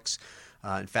his books.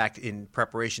 In fact, in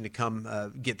preparation to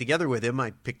come get together with him,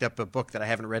 I picked up a book that I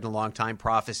haven't read in a long time,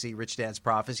 Prophecy, Rich Dad's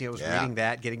Prophecy. I was reading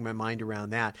that, getting my mind around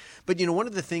that. But, one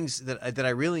of the things that I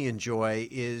really enjoy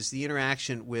is the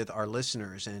interaction with our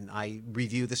listeners, and I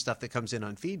review the stuff that comes in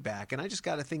on feedback. And I just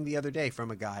got a thing the other day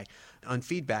from a guy on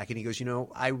feedback, and he goes,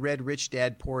 I read Rich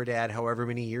Dad, Poor Dad however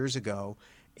many years ago,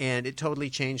 and it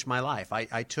totally changed my life.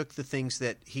 I took the things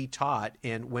that he taught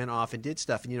and went off and did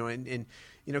stuff. And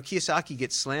Kiyosaki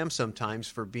gets slammed sometimes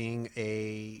for being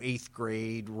a 8th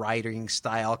grade writing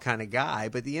style kind of guy.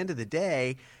 But at the end of the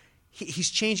day, he's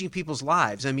changing people's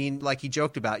lives. I mean, like he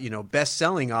joked about,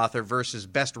 best-selling author versus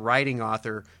best writing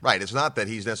author. Right. It's not that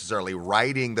he's necessarily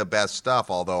writing the best stuff,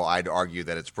 although I'd argue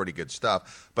that it's pretty good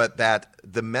stuff, but that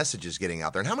the message is getting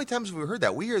out there. And how many times have we heard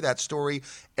that? We hear that story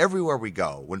everywhere we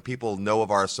go when people know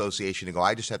of our association and go,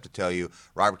 I just have to tell you,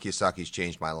 Robert Kiyosaki's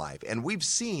changed my life. And we've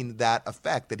seen that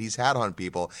effect that he's had on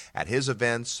people at his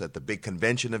events, at the big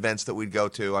convention events that we'd go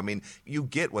to. I mean, you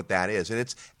get what that is. And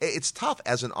it's tough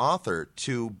as an author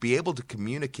to be able to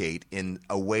communicate in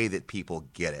a way that people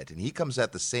get it. And he comes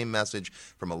at the same message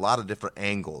from a lot of different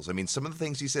angles. I mean, some of the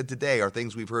things he said today are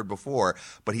things we've heard before,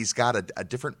 but he's got a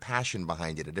different passion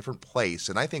behind it, a different place.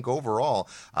 And I think overall,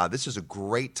 this is a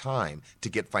great time to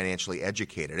get financially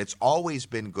educated. It's always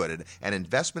been good. And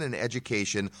investment in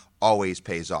education always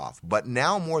pays off. But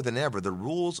now more than ever, the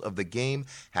rules of the game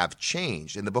have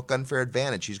changed. In the book Unfair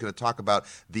Advantage, he's going to talk about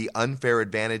the unfair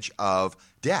advantage of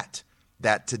debt.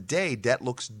 That today debt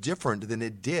looks different than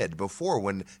it did before,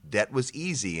 when debt was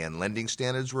easy and lending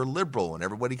standards were liberal and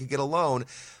everybody could get a loan.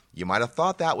 You might have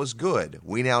thought that was good.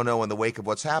 We now know in the wake of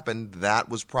what's happened that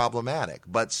was problematic.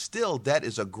 But still, debt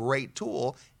is a great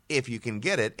tool if you can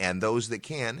get it, and those that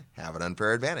can have an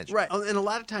unfair advantage. Right. And a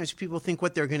lot of times people think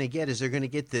what they're going to get is they're going to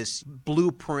get this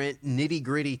blueprint,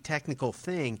 nitty-gritty technical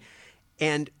thing.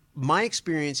 And my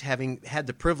experience, having had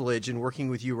the privilege in working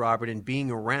with you, Robert, and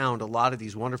being around a lot of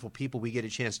these wonderful people we get a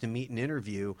chance to meet and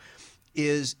interview,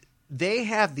 is they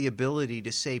have the ability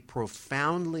to say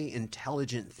profoundly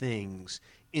intelligent things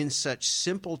in such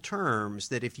simple terms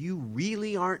that if you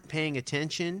really aren't paying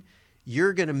attention,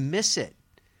 you're going to miss it.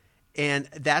 And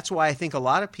that's why I think a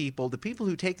lot of people, the people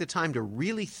who take the time to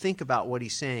really think about what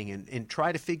he's saying and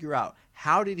try to figure out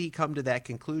how did he come to that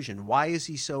conclusion? Why is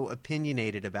he so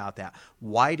opinionated about that?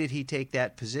 Why did he take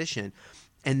that position?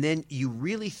 And then you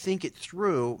really think it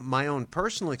through. My own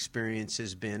personal experience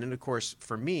has been, and of course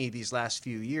for me these last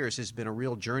few years has been a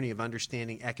real journey of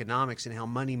understanding economics and how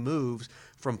money moves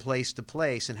from place to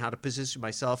place and how to position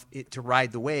myself to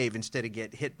ride the wave instead of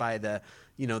get hit by the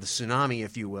tsunami,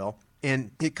 if you will.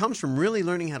 And it comes from really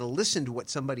learning how to listen to what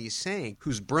somebody is saying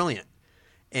who's brilliant.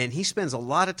 And he spends a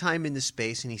lot of time in this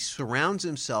space, and he surrounds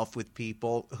himself with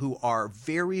people who are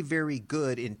very, very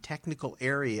good in technical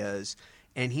areas.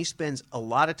 And he spends a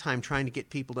lot of time trying to get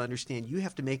people to understand you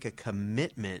have to make a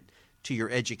commitment to your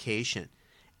education.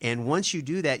 And once you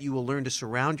do that, you will learn to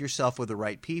surround yourself with the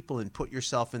right people and put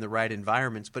yourself in the right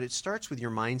environments. But it starts with your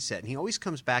mindset. And he always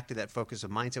comes back to that focus of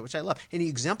mindset, which I love. And he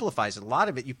exemplifies it. A lot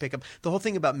of it you pick up. The whole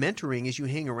thing about mentoring is you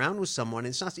hang around with someone.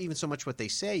 And it's not even so much what they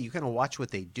say. You kind of watch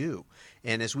what they do.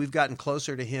 And as we've gotten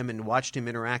closer to him and watched him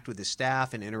interact with his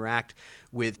staff and interact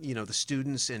with the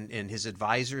students and his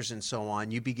advisors and so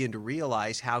on, you begin to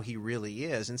realize how he really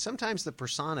is. And sometimes the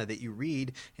persona that you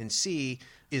read and see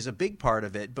is a big part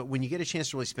of it. But when you get a chance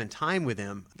to really spend time with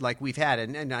him, like we've had,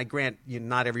 and I grant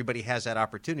not everybody has that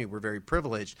opportunity. We're very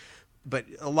privileged. But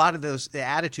a lot of the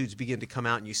attitudes begin to come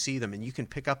out, and you see them, and you can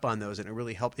pick up on those, and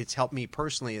it's helped me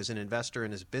personally as an investor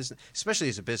and as a business, especially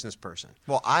as a business person.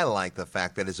 Well, I like the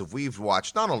fact that as we've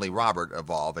watched not only Robert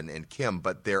evolve and Kim,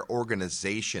 but their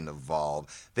organization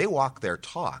evolve, they walk their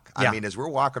talk. Yeah. I mean, as we're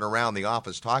walking around the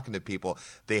office talking to people,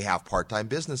 they have part-time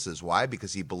businesses. Why?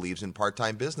 Because he believes in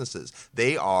part-time businesses.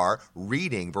 They are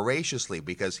reading voraciously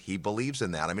because he believes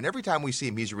in that. I mean, every time we see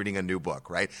him, he's reading a new book,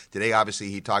 right? Today,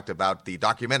 obviously, he talked about the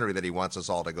documentary that he wants us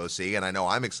all to go see, and I know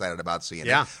I'm excited about seeing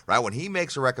it. Right? When he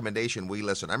makes a recommendation, we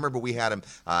listen. I remember we had him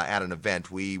at an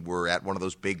event. We were at one of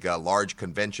those big, large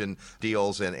convention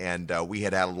deals, and we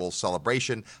had a little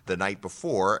celebration the night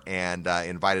before and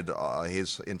invited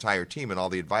his entire team and all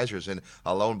the advisors, and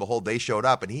lo and behold, they showed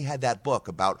up, and he had that book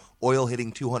about oil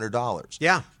hitting $200.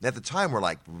 Yeah. And at the time, we're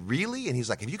like, really? And he's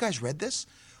like, have you guys read this?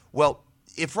 Well,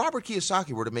 if Robert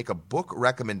Kiyosaki were to make a book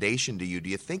recommendation to you, do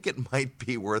you think it might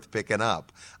be worth picking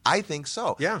up? I think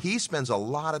so. Yeah. He spends a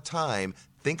lot of time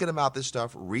thinking about this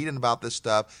stuff, reading about this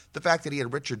stuff. The fact that he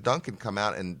had Richard Duncan come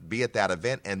out and be at that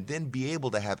event and then be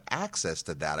able to have access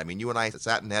to that. I mean, you and I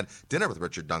sat and had dinner with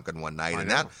Richard Duncan one night,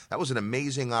 and that was an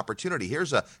amazing opportunity.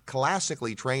 Here's a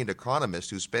classically trained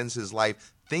economist who spends his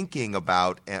life thinking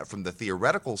about, from the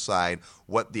theoretical side,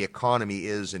 what the economy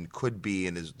is and could be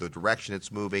and is the direction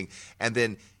it's moving. And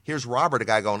then here's Robert, a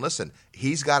guy going, listen,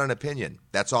 he's got an opinion.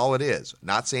 That's all it is.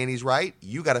 Not saying he's right.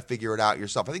 You got to figure it out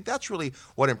yourself. I think that's really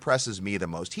what impresses me the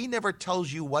most. He never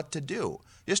tells you what to do.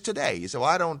 Just today, you say,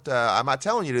 well, I'm not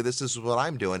telling you to do this. This is what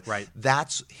I'm doing. Right.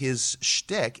 That's his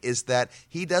shtick, is that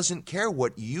he doesn't care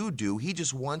what you do. He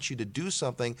just wants you to do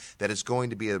something that is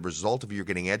going to be a result of you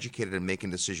getting educated and making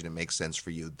a decision that makes sense for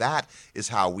you. That is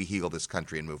how we heal this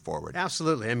country and move forward.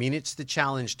 Absolutely. I mean, it's the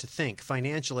challenge to think.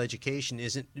 Financial education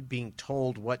isn't being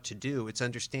told what to do. It's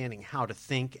understanding how to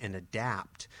think and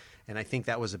adapt. And I think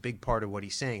that was a big part of what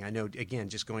he's saying. I know, again,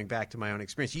 just going back to my own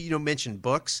experience, you mentioned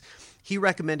books. He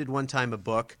recommended one time a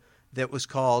book that was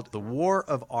called The War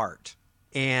of Art.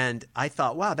 And I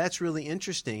thought, wow, that's really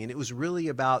interesting. And it was really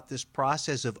about this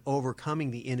process of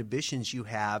overcoming the inhibitions you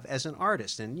have as an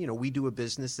artist. And, we do a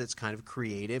business that's kind of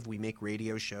creative. We make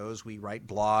radio shows. We write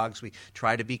blogs. We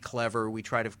try to be clever. We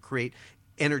try to create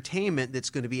entertainment that's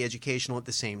going to be educational at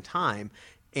the same time.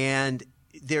 And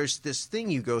there's this thing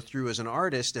you go through as an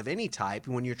artist of any type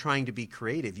when you're trying to be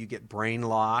creative. You get brain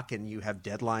lock and you have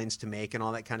deadlines to make and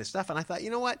all that kind of stuff. And I thought, you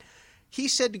know what? He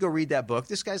said to go read that book.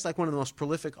 This guy's like one of the most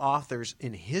prolific authors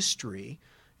in history,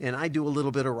 and I do a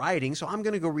little bit of writing, so I'm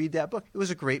going to go read that book. It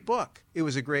was a great book. It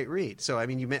was a great read. So, I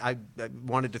mean, I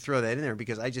wanted to throw that in there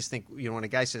because I just think, when a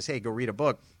guy says, hey, go read a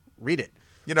book, read it.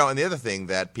 And the other thing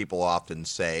that people often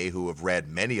say who have read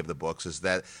many of the books is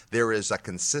that there is a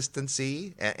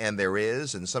consistency, and there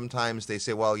is, and sometimes they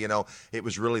say, well, it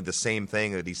was really the same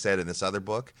thing that he said in this other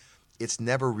book. it's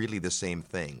never really the same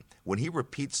thing. When he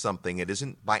repeats something, it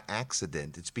isn't by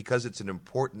accident. It's because it's an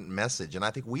important message. And I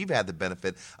think we've had the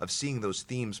benefit of seeing those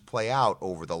themes play out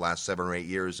over the last 7 or 8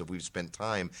 years if we've spent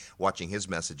time watching his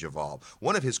message evolve.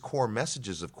 One of his core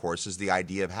messages, of course, is the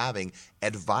idea of having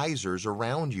advisors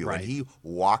around you. Right. And he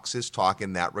walks his talk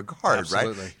in that regard,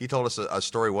 Absolutely. right? He told us a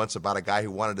story once about a guy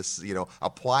who wanted to,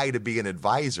 apply to be an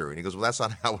advisor. And he goes, well, that's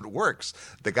not how it works.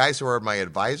 The guys who are my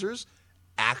advisors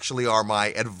actually are my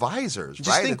advisors, Just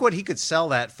right? think what he could sell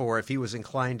that for if he was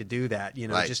inclined to do that.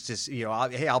 Right. Just to,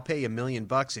 hey, I'll pay you $1 million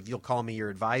if you'll call me your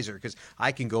advisor, because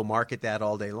I can go market that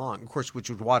all day long. Of course, which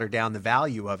would water down the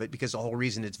value of it, because the whole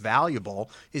reason it's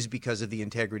valuable is because of the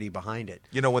integrity behind it.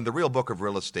 When the Real Book of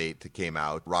Real Estate came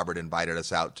out, Robert invited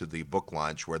us out to the book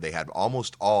launch where they had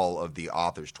almost all of the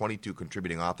authors, 22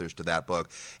 contributing authors to that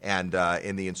book. And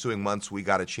in the ensuing months, we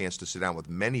got a chance to sit down with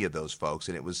many of those folks.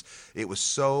 And it was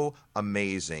so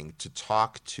amazing to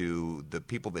talk to the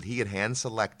people that he had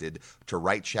hand-selected to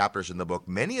write chapters in the book,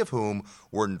 many of whom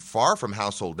were far from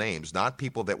household names, not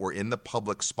people that were in the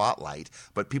public spotlight,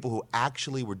 but people who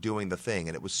actually were doing the thing.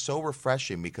 And it was so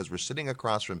refreshing because we're sitting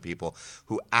across from people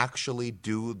who actually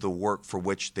do the work for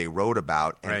which they wrote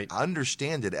about and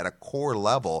understand it at a core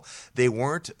level. They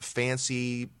weren't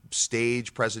fancy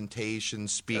stage presentation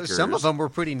speakers. Some of them were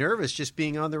pretty nervous just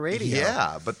being on the radio.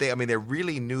 Yeah, but they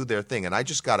really knew their thing. And I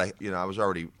just got I was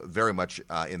already very much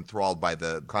enthralled by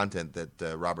the content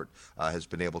that Robert has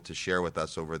been able to share with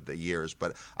us over the years.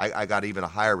 But I got even a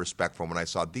higher respect for him when I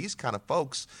saw these kind of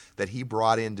folks that he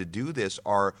brought in to do this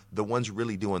are the ones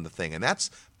really doing the thing. And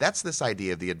that's this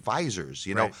idea of the advisors.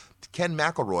 Ken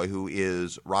McElroy, who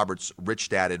is Robert's rich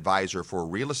dad advisor for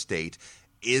real estate,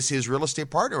 is his real estate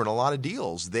partner in a lot of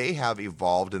deals. They have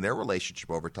evolved in their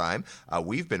relationship over time.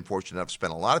 We've been fortunate enough to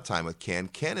spend a lot of time with Ken.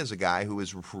 Ken is a guy who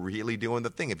is really doing the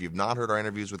thing. If you've not heard our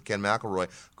interviews with Ken McElroy,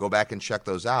 go back and check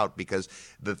those out, because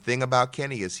the thing about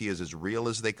Kenny is he is as real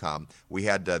as they come. We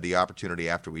had the opportunity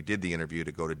after we did the interview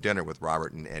to go to dinner with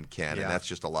Robert and Ken, and that's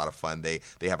just a lot of fun. They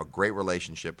have a great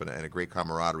relationship and a great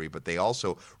camaraderie, but they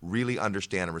also really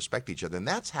understand and respect each other, and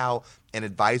that's how an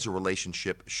advisor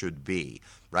relationship should be,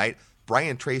 right?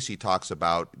 Brian Tracy talks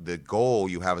about the goal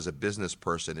you have as a business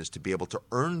person is to be able to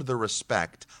earn the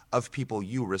respect of people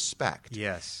you respect.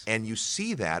 Yes. And you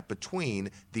see that between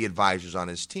the advisors on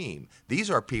his team. These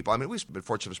are people, we've been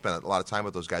fortunate to spend a lot of time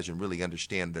with those guys and really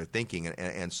understand their thinking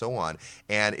and so on.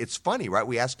 And it's funny, right?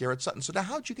 We asked Garrett Sutton, so now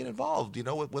how'd you get involved,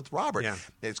 with Robert? Yeah.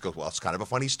 It goes, well, it's kind of a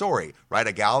funny story, right?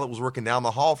 A gal that was working down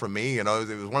the hall from me, it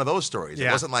was one of those stories. Yeah.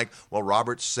 It wasn't like, well,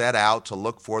 Robert set out to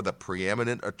look for the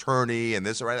preeminent attorney and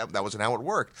this, right? That wasn't how it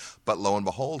worked. But lo and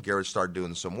behold, Garrett started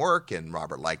doing some work, and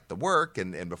Robert liked the work,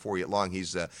 and before long,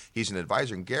 he's an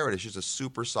advisor, and Garrett is just a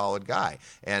super solid guy,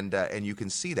 and you can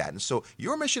see that. And so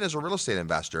your mission as a real estate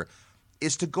investor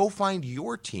is to go find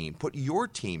your team, put your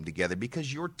team together,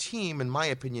 because your team, in my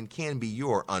opinion, can be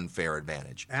your unfair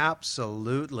advantage.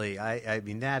 Absolutely. I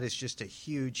mean, that is just a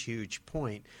huge, huge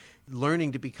point.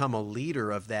 Learning to become a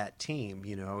leader of that team.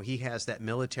 He has that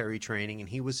military training, and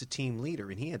he was a team leader,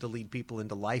 and he had to lead people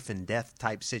into life and death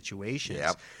type situations.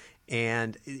 Yep.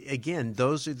 And again,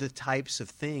 those are the types of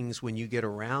things when you get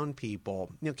around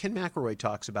people. Ken McElroy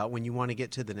talks about when you want to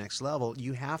get to the next level,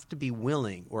 you have to be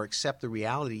willing or accept the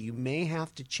reality. You may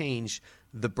have to change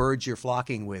the birds you're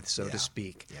flocking with, so to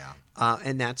speak. Yeah.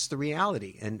 And that's the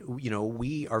reality. And,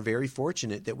 we are very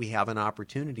fortunate that we have an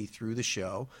opportunity through the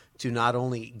show to not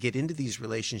only get into these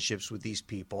relationships with these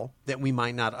people that we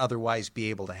might not otherwise be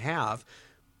able to have,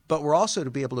 but we're also to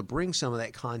be able to bring some of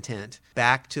that content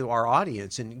back to our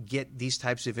audience and get these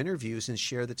types of interviews and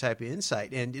share the type of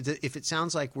insight. And if it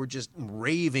sounds like we're just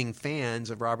raving fans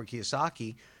of Robert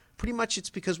Kiyosaki, pretty much it's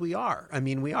because we are.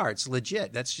 We are. It's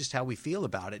legit. That's just how we feel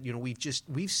about it.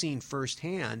 We've seen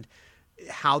firsthand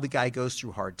how the guy goes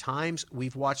through hard times.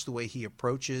 We've watched the way he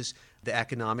approaches the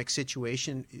economic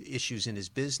situation, issues in his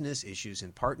business, issues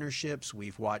in partnerships.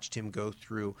 We've watched him go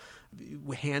through,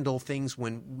 handle things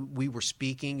when we were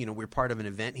speaking. We're part of an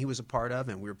event he was a part of,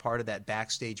 and we were part of that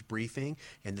backstage briefing,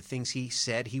 and the things he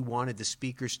said he wanted the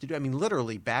speakers to do.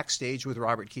 Literally backstage with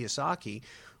Robert Kiyosaki,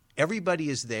 everybody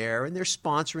is there, and they're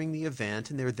sponsoring the event,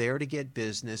 and they're there to get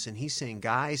business. And he's saying,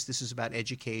 guys, this is about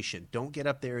education. Don't get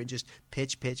up there and just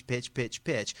pitch.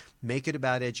 Make it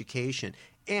about education.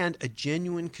 and a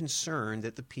genuine concern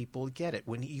that the people get it.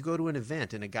 When you go to an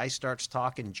event and a guy starts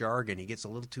talking jargon, he gets a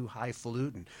little too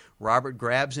highfalutin. Robert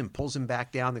grabs him, pulls him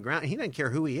back down the ground. He doesn't care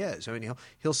who he is. I mean,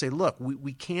 he'll say, look,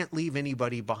 we can't leave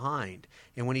anybody behind.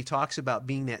 And when he talks about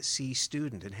being that C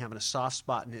student and having a soft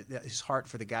spot in his heart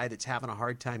for the guy that's having a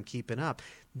hard time keeping up,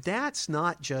 that's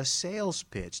not just sales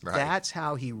pitch. Right. That's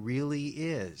how he really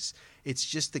is. It's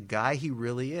just the guy he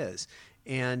really is.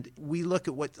 And we look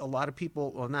at what a lot of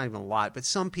people, well, not even a lot, but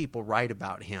some people write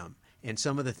about him and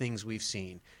some of the things we've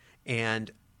seen.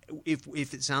 And if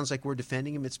it sounds like we're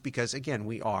defending him, it's because, again,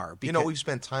 we are. Because, we've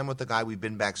spent time with the guy. We've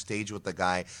been backstage with the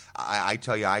guy. I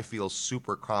tell you, I feel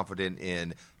super confident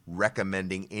in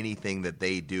recommending anything that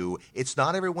they do. It's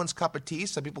not everyone's cup of tea.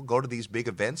 Some people go to these big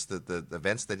events, the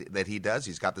events that he does.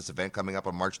 He's got this event coming up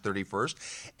on March 31st,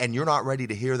 and you're not ready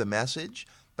to hear the message.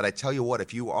 But I tell you what,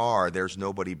 if you are, there's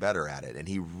nobody better at it. And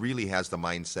he really has the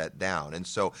mindset down. And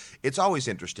so it's always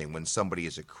interesting when somebody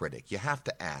is a critic. You have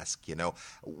to ask,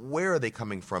 where are they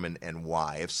coming from and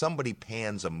why? If somebody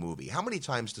pans a movie, how many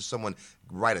times does someone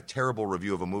write a terrible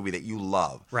review of a movie that you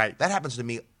love? Right. That happens to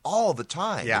me all the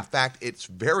time. Yeah. In fact, it's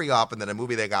very often that a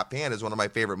movie that got panned is one of my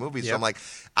favorite movies. Yep. So I'm like,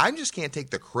 I just can't take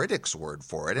the critic's word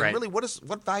for it. And Right. really,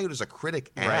 what value does a critic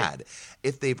Right. add?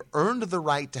 If they've earned the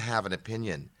right to have an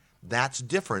opinion, that's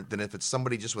different than if it's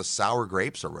somebody just with sour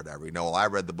grapes or whatever. Well, I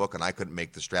read the book and I couldn't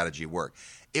make the strategy work.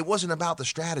 It wasn't about the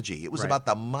strategy. It was Right. about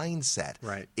the mindset.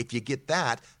 Right. If you get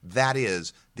that, that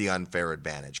is the unfair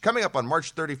advantage. Coming up on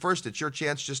March 31st, it's your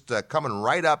chance just coming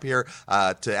right up here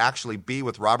to actually be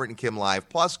with Robert and Kim live.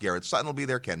 Plus, Garrett Sutton will be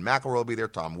there. Ken McElroy will be there.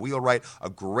 Tom Wheelwright. A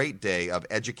great day of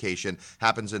education.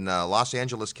 Happens in Los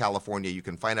Angeles, California. You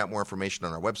can find out more information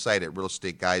on our website at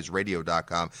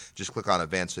realestateguysradio.com. Just click on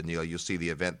events and you'll see the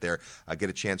event there. Get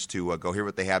a chance to go hear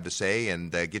what they have to say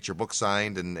and get your book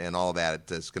signed and all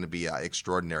that. It's going to be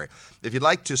extraordinary. If you'd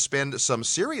like to spend some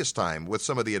serious time with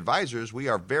some of the advisors, we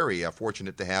are very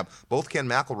fortunate to have both Ken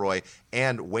McElroy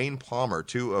and Wayne Palmer,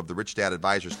 two of the Rich Dad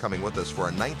advisors, coming with us for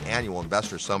our 9th annual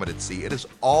Investor Summit at Sea. It is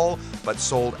all but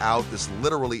sold out. This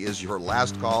literally is your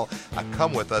last call.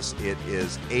 Come with us. It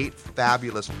is 8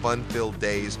 fabulous, fun-filled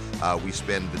days. We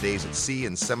spend the days at sea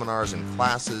in seminars and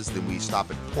classes. Then we stop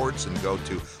at ports and go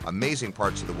to amazing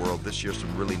parts of the world. This year,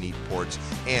 some really neat ports.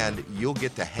 And you'll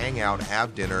get to hang out,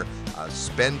 have dinner,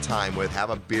 spend time with, have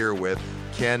a beer with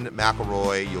Ken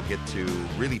McElroy. You'll get to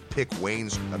really pick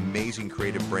Wayne's amazing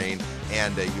creative brain,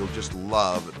 and you'll just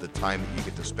love the time that you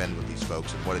get to spend with these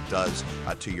folks and what it does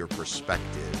to your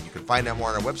perspective. You can find out more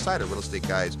on our website at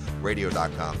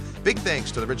realestateguysradio.com. Big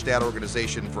thanks to the Rich Dad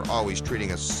organization for always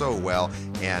treating us so well,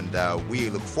 and we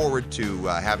look forward to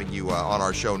having you on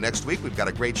our show next week. We've got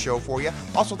a great show for you.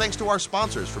 Also, thanks to our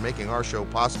sponsors for making our show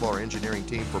possible, our engineering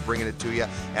team for bringing it to you,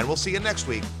 and we'll see you next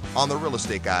week on the Real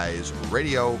Estate Guys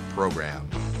radio program.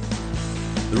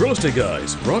 The Real Estate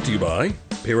Guys, brought to you by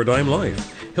Paradigm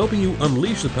Life, helping you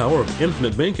unleash the power of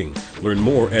infinite banking. Learn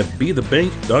more at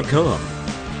bethebank.com.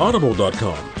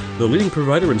 Audible.com, the leading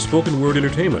provider in spoken word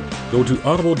entertainment. Go to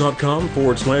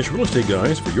audible.com/Real Estate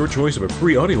Guys for your choice of a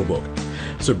free audiobook.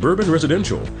 Suburban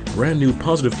Residential, brand new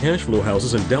positive cash flow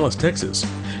houses in Dallas, Texas.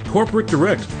 Corporate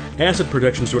Direct, asset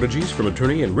protection strategies from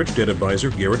attorney and Rich Dad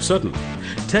advisor Garrett Sutton.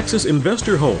 Texas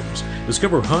Investor Homes,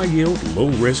 discover high yield, low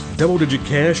risk, double-digit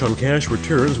cash-on-cash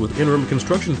returns with interim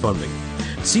construction funding.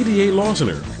 CDA Law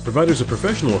Center, providers of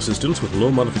professional assistance with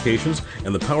loan modifications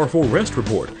and the powerful REST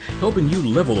report, helping you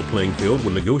level the playing field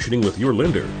when negotiating with your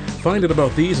lender. Find out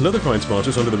about these and other fine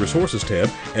sponsors under the Resources tab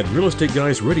at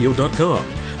realestateguysradio.com.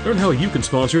 Learn how you can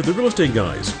sponsor the Real Estate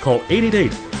Guys. Call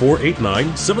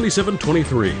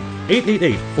 888-489-7723.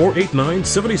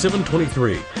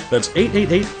 888-489-7723. That's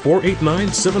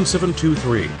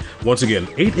 888-489-7723. Once again,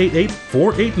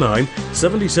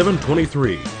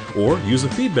 888-489-7723. Or use the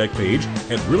feedback page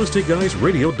at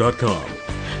realestateguysradio.com.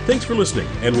 Thanks for listening,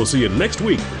 and we'll see you next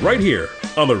week right here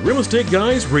on the Real Estate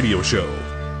Guys Radio Show.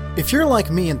 If you're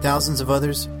like me and thousands of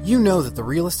others, you know that the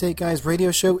Real Estate Guys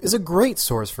Radio Show is a great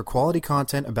source for quality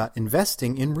content about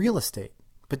investing in real estate.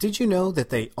 But did you know that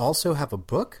they also have a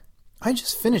book? I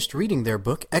just finished reading their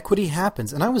book, Equity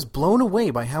Happens, and I was blown away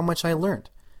by how much I learned.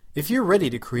 If you're ready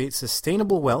to create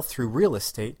sustainable wealth through real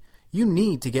estate, you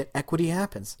need to get Equity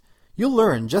Happens. You'll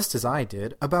learn, just as I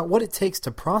did, about what it takes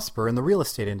to prosper in the real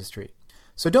estate industry.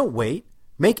 So don't wait.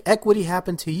 Make equity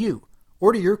happen to you.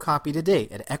 Order your copy today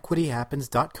at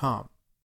equityhappens.com.